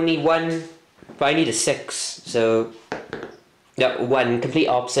 so only one, but I need a 6, so yeah, 1, complete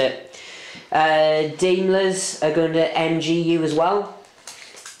opposite. Daimlers are going to MG you as well.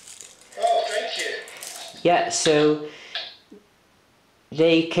 Oh, thank you. Yeah, so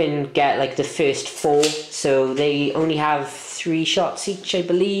they can get like the first 4, so they only have 3 shots each, I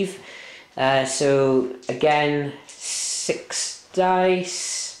believe. So again, 6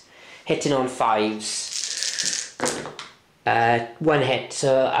 dice, hitting on 5s. 1 hit,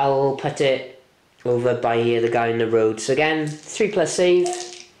 so I'll put it over by here, the guy in the road. So again, 3 plus save.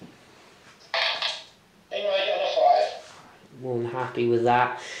 More than happy with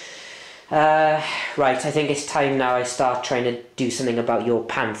that. Right, I think it's time now I start trying to do something about your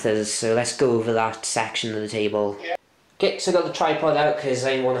panthers, so let's go over that section of the table. Yeah. Okay, so I got the tripod out because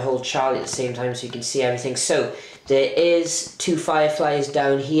I want to hold Charlie at the same time so you can see everything. So, there is 2 fireflies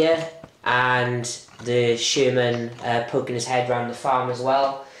down here, and the Sherman poking his head around the farm as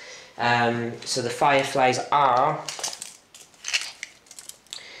well. So the fireflies are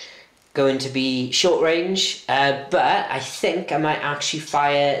going to be short range, but I think I might actually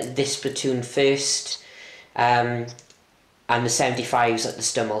fire this platoon first, and the 75s at the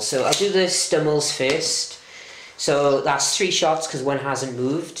stummel. So I'll do the stummels first. So that's 3 shots because 1 hasn't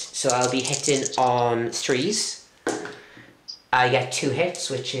moved, so I'll be hitting on 3s. I get 2 hits,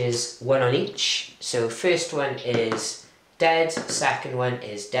 which is 1 on each. So first one is dead, second one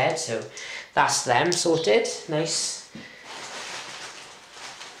is dead, so that's them sorted. Nice.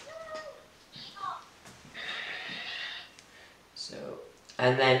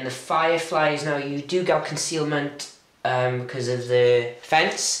 And then the fireflies, now you do get concealment because of the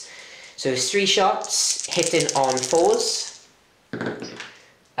fence. So it's 3 shots, hitting on 4s.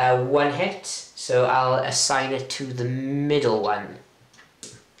 1 hit, so I'll assign it to the middle one.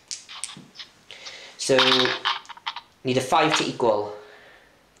 So, need a 5 to equal.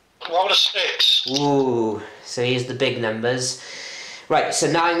 Roll a 6. Ooh, so here's the big numbers. Right,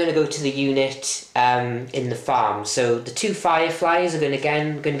 so now I'm going to go to the unit in the farm. So the 2 fireflies are going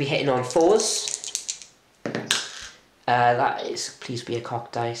to be hitting on 4s. That is, please be a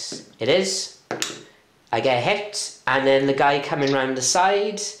cocked dice. It is. I get a hit, and then the guy coming round the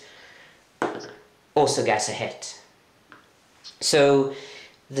side also gets a hit. So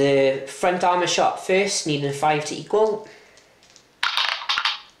the front armour shot first, needing a 5 to equal.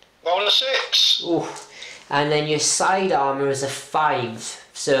 Roll a 6. Ooh. And then your side armour is a 5.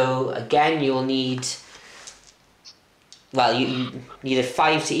 So again, you'll need, well, you need a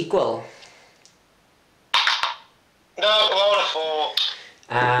 5 to equal. No, roll a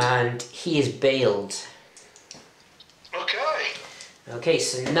 4. And he is bailed. Okay. Okay,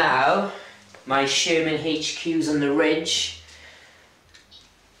 so now my Sherman HQs on the ridge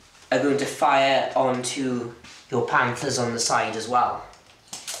are going to fire onto your panthers on the side as well.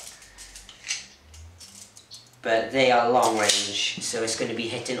 But they are long range, so it's going to be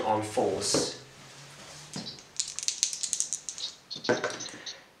hitting on 4s.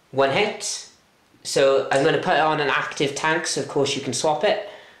 1 hit. So I'm going to put it on an active tank, so of course you can swap it.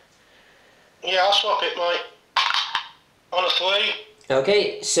 Yeah, I'll swap it, mate. On a 3.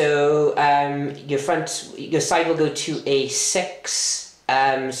 Okay, so your side will go to a 6,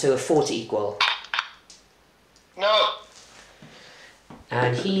 so a 4 to equal. No.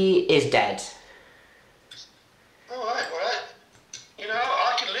 And he is dead. Alright, well, you know,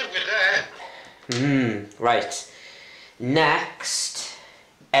 I can live with that. Right. Next,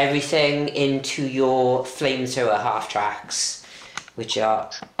 everything into your flamethrower half-tracks, which are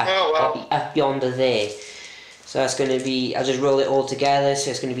up yonder there. So that's going to be, I'll just roll it all together,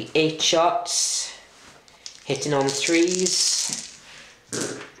 so it's going to be 8 shots, hitting on 3s.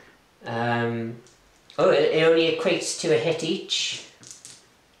 It only equates to a hit each.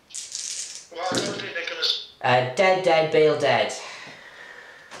 Well, I don't think they're going to... Dead, bale dead.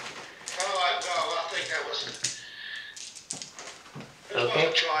 Alright, well, I think that was... Okay.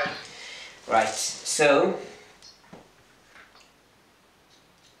 Worth a try. Right, so...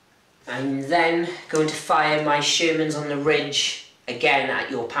 I'm then going to fire my Shermans on the ridge again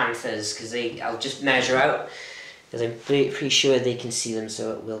at your Panthers, because I'll just measure out, because I'm pretty sure they can see them,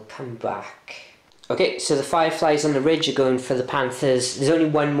 so it will come back. Okay, so the fireflies on the ridge are going for the Panthers. There's only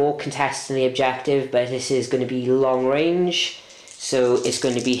one more contesting the objective, but this is going to be long range, so it's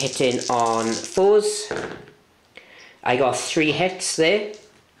going to be hitting on 4s. I got 3 hits there,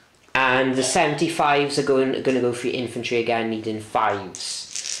 and the 75s are going to go for infantry again, needing 5s.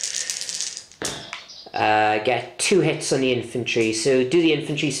 Get 2 hits on the infantry, so do the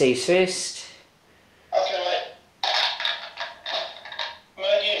infantry saves first. Okay, mate.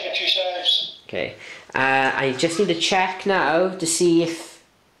 Made the infantry saves. Okay, I just need to check now to see if...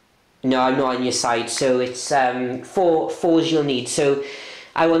 No, I'm not on your side, so it's 4s you'll need. So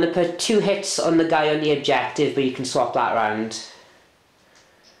I want to put 2 hits on the guy on the objective, but you can swap that around.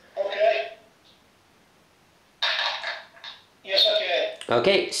 Okay. Yes, I can.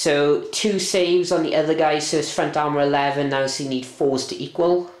 Okay, so 2 saves on the other guy, so it's front armour 11 now, so you need 4s to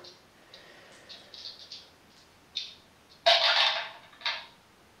equal.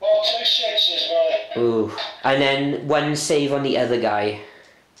 Well, 2 6s, right. Ooh, and then 1 save on the other guy.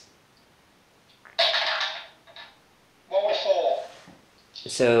 What would a 4?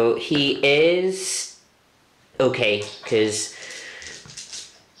 So he is okay, because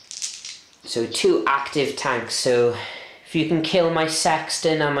so 2 active tanks. So if you can kill my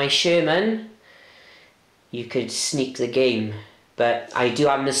sexton and my Sherman, you could sneak the game. But I do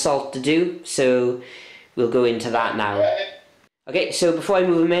have an assault to do, so we'll go into that now. Right. Okay, so before I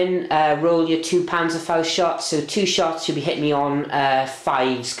move them in, roll your 2 Panzerfaust shots. So 2 shots, you'll be hitting me on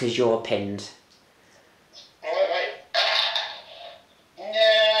 5s because you're pinned. Alright, mate.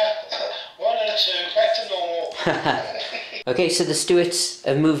 Nah, 1 and a 2, back to normal. Okay, so the Stuarts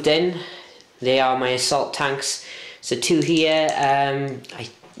have moved in. They are my assault tanks. So 2 here, I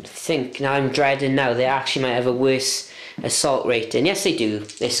think, now I'm dreading now, they actually might have a worse assault rating. Yes, they do.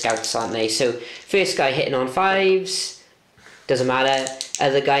 They're scouts, aren't they? So first guy hitting on 5s. Doesn't matter.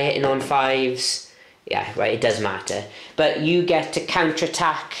 Other guy hitting on 5s. Yeah, right, it does matter. But you get to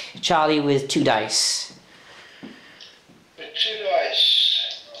counter-attack Charlie with 2 dice. With 2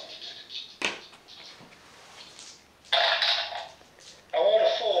 dice. I want a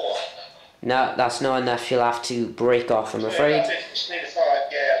 4. No, that's not enough. You'll have to break off, I'm afraid. Yeah, I just need a 5,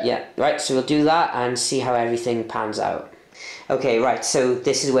 yeah. Yeah, right, so we'll do that and see how everything pans out. Okay, right, so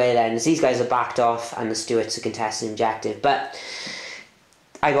this is where it ends. These guys are backed off and the Stuarts are contesting the objective, but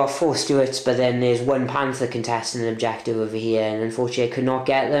I got 4 Stuarts, but then there's 1 Panther contesting an objective over here, and unfortunately I could not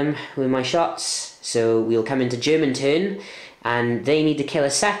get them with my shots, so we'll come into German turn, and they need to kill a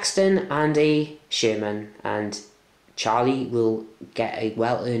Sexton and a Sherman, and Charlie will get a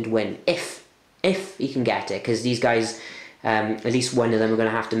well-earned win, if he can get it, because these guys, at least one of them are going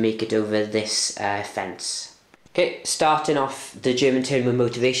to have to make it over this fence. Okay, starting off the German turn with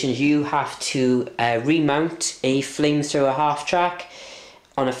motivations, you have to remount a flamethrower half-track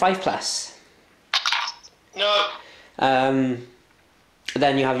on a 5+. No.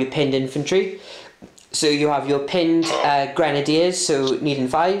 Then you have your pinned infantry. So you have your pinned grenadiers, so needing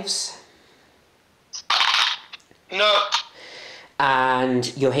 5s. No.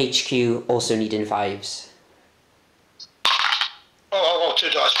 And your HQ also needing 5s. Oh, I want 2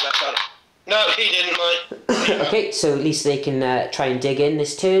 dice for that, fella. No, he didn't, mate. Okay, so at least they can try and dig in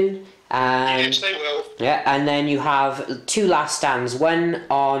this turn. Yes, they will. Yeah, and then you have 2 last stands, 1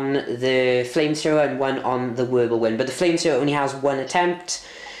 on the flamethrower and 1 on the wirblwind. But the flamethrower only has 1 attempt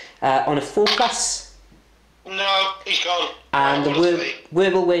on a 4+. No, he's gone. And the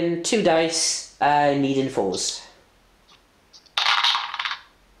wirblwind, 2 dice, needing 4s.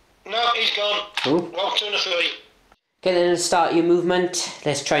 No, he's gone. Ooh. 1, 2 and a 3. Okay, then start your movement.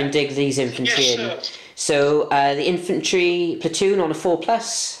 Let's try and dig these infantry Yes, in. sir. So the infantry platoon on a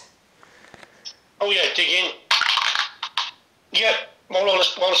 4+. Oh yeah, dig in. Yep, 1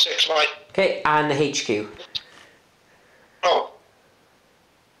 6, mate. Okay, and the HQ. Oh.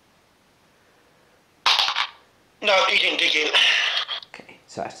 No,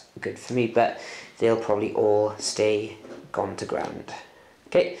 good for me, but they'll probably all stay gone to ground.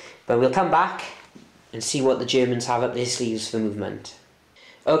 Okay, but we'll come back and see what the Germans have up their sleeves for movement.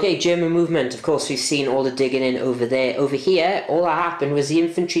 Okay, German movement. Of course, we've seen all the digging in over there. Over here, all that happened was the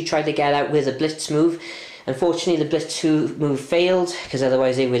infantry tried to get out with a blitz move. Unfortunately, the blitz move failed, because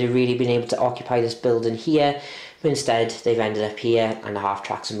otherwise they would have really been able to occupy this building here. But instead, they've ended up here, and the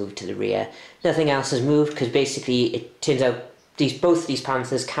half-tracks have moved to the rear. Nothing else has moved, because basically it turns out both these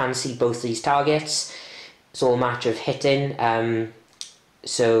Panthers can see both these targets. It's all a matter of hitting.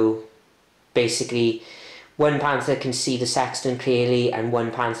 So basically, one Panther can see the Sexton clearly, and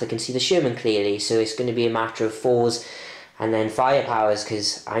one Panther can see the Sherman clearly. So it's going to be a matter of fours and then firepowers,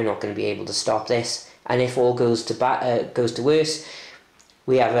 because I'm not going to be able to stop this. And if all goes to worse,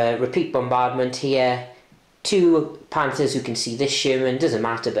 we have a repeat bombardment here. Two Panthers who can see this Sherman, doesn't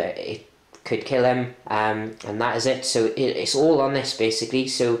matter, but it could kill him, and that is it. So it's all on this basically.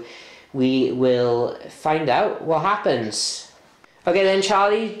 So we will find out what happens. Okay then,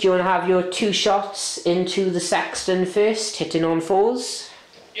 Charlie, do you want to have your 2 shots into the Sexton first, hitting on 4s?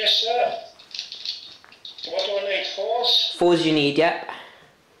 Yes, sir. What do I need? 4s? 4s you need, yeah.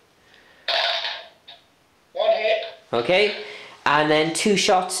 1 hit. Okay, and then 2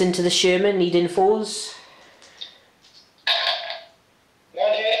 shots into the Sherman, needing 4s.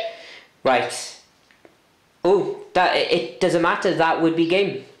 1 hit. Right. Oh, it doesn't matter, that would be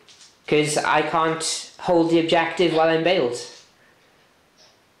game. Because I can't hold the objective while I'm bailed.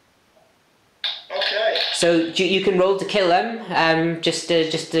 Okay. So you can roll to kill them, just to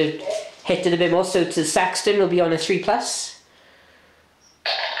hit it a bit more. So to the Sexton will be on a 3+.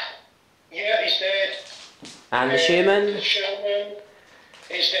 Yeah, he's dead. And the Sherman? The Sherman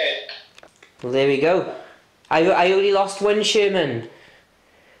is dead. Well, there we go. I only lost 1 Sherman.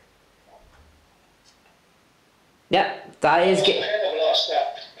 Yep, that is game.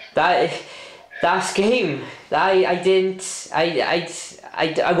 That's game. Well,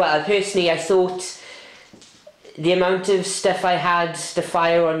 personally, I thought the amount of stuff I had to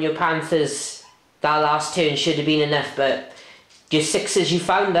fire on your Panthers that last turn should have been enough, but your 6s, you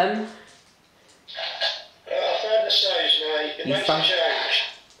found them. I found the size, mate. It makes a change.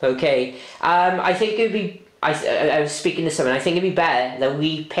 Okay. I think it would be. I was speaking to someone. I think it'd be better that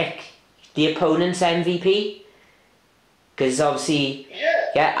we pick the opponent's MVP. Because obviously,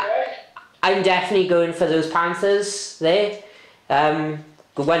 yeah, I'm definitely going for those Panthers there.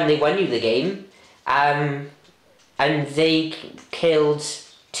 When they won you the game, and they killed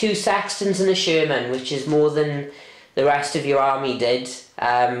 2 Sextons and a Sherman, which is more than the rest of your army did,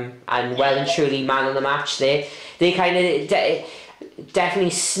 and well and truly man of the match there. They kind of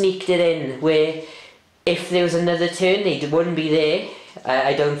definitely sneaked it in, where if there was another turn they wouldn't be there,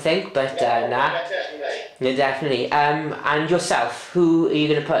 I don't think, but nah. No, definitely. And yourself, who are you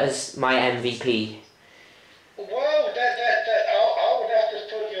going to put as my MVP? Well, I would have to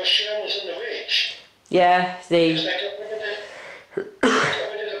put your Shermans in the wich. Yeah, they got rid of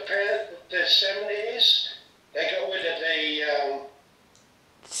the 70s. They got rid of the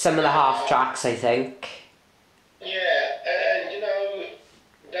some of the half-tracks, I think. Yeah, and you know,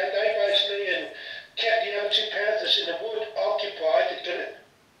 they basically kept the other 2 Panthers in the wood occupied.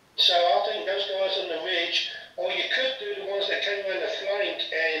 So I think those guys on the ridge, or you could do the ones that came around the flank,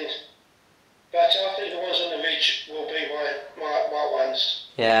 but I think the ones on the ridge will be my ones.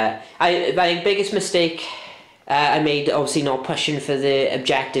 Yeah, I think biggest mistake I made, obviously not pushing for the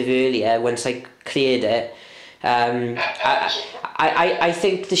objective earlier once I cleared it. I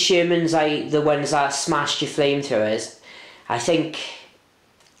think the Shermans, the ones that smashed your flamethrowers, I think.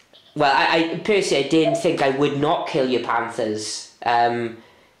 Well, I personally, I didn't think I would not kill your Panthers.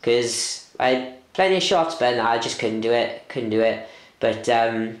 Because I had plenty of shots, but I just couldn't do it. But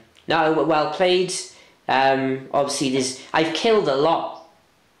no, well played. Obviously, I've killed a lot,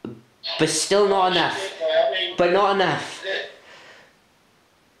 but still not enough. But not enough.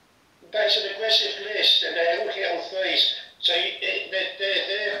 That's an aggressive list, and they all hit on 3s, so they're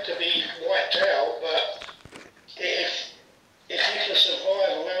there to be wiped out. But if you can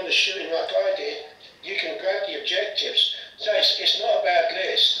survive around the shooting like I did, you can grab the objectives. So it's not a bad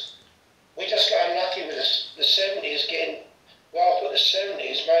list. We just got unlucky with the 70s getting. Well, I put the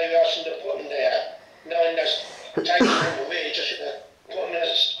 70s. Maybe I shouldn't have put them there. Knowing that's taking from the ridge, I should have put them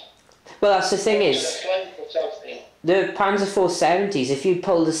as. Well, that's the thing is. The Panzer 470s. If you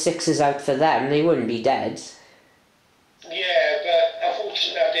pull the 6s out for them, they wouldn't be dead. Yeah, but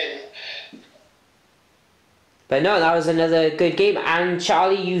unfortunately I didn't. But no, that was another good game. And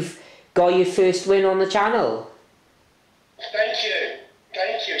Charlie, you've got your first win on the channel. Thank you.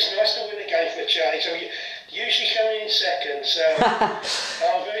 It's nice to win a game for Charlie. So you usually come in second, so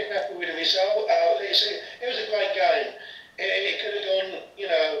I'm very happy with the result. It was a great game. It could have gone, you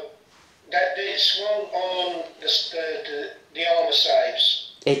know, that it swung on the armour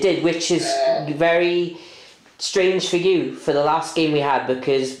saves. It did, which is very strange for you for the last game we had,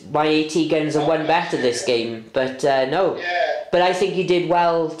 because my AT guns are one better this game, but no. Yeah. But I think you did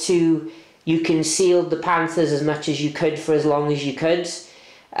well to, you concealed the Panthers as much as you could for as long as you could.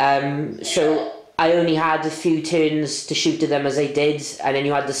 So I only had a few turns to shoot at them as I did, and then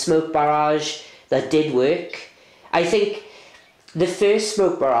you had the smoke barrage that did work. I think the first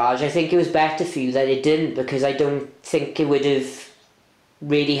smoke barrage, I think it was better for you that it didn't, because I don't think it would have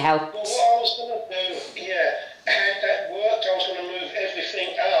really helped. Well, what I was going to do, had that worked, I was going to move everything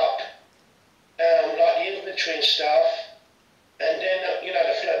up, like the infantry and stuff, and then, you know,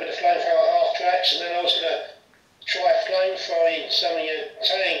 with the flamethrower half-tracks, and then I was going to try flame-throwing some of your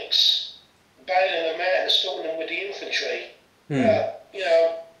tanks, bailing them out and stopping them with the infantry. But, you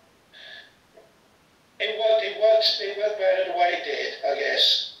know, it worked better the way it did, I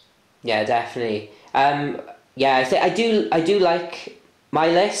guess. Yeah, definitely. I do like my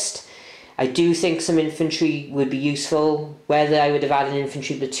list. I do think some infantry would be useful. Whether I would have had an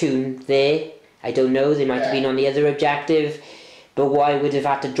infantry platoon there, I don't know. They might have been on the other objective. But what I would have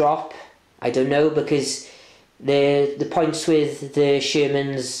had to drop, I don't know, because the points with the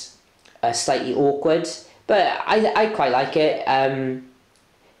Shermans are slightly awkward. But I quite like it.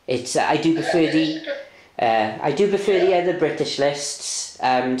 I do prefer the other British lists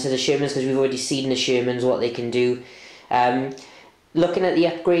to the Shermans, because we've already seen the Shermans, what they can do. Looking at the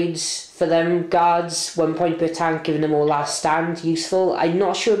upgrades for them, guards, 1 point per tank, giving them all last stand, useful. I'm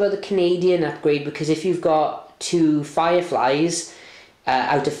not sure about the Canadian upgrade, because if you've got 2 fireflies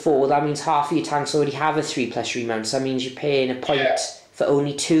out of 4, that means half of your tanks already have a 3+ remount, so that means you're paying a point for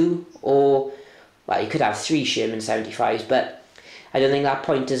only 2, or, well, you could have 3 Sherman 75s, but I don't think that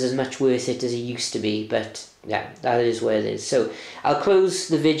point is as much worth it as it used to be, but yeah, that is where it is. So I'll close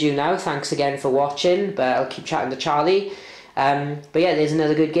the video now. Thanks again for watching, but I'll keep chatting to Charlie. But yeah, there's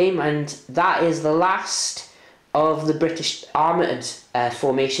another good game, and that is the last of the British Armoured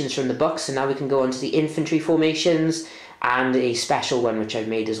formations from the books, and now we can go on to the infantry formations and a special one which I've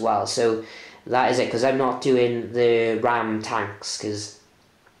made as well. So that is it, because I'm not doing the ram tanks, because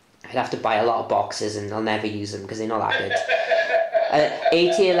I'd have to buy a lot of boxes and I'll never use them because they're not that good.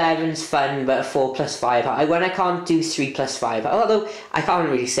 8011's fun, but a 4+ firepower. When I can't do 3+ firepower, although I can't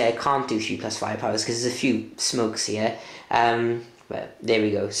really say I can't do 3+ firepowers because there's a few smokes here. But there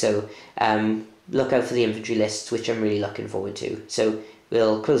we go. So look out for the infantry lists, which I'm really looking forward to. So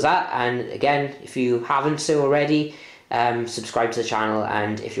we'll close that, and again, if you haven't so already, subscribe to the channel,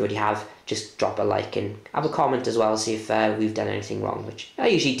 and if you already have, just drop a like and have a comment as well, see if we've done anything wrong, which I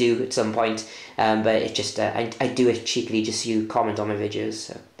usually do at some point, but it just I do it cheekily just so you comment on my videos.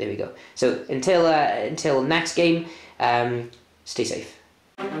 So there we go. So until next game, stay safe.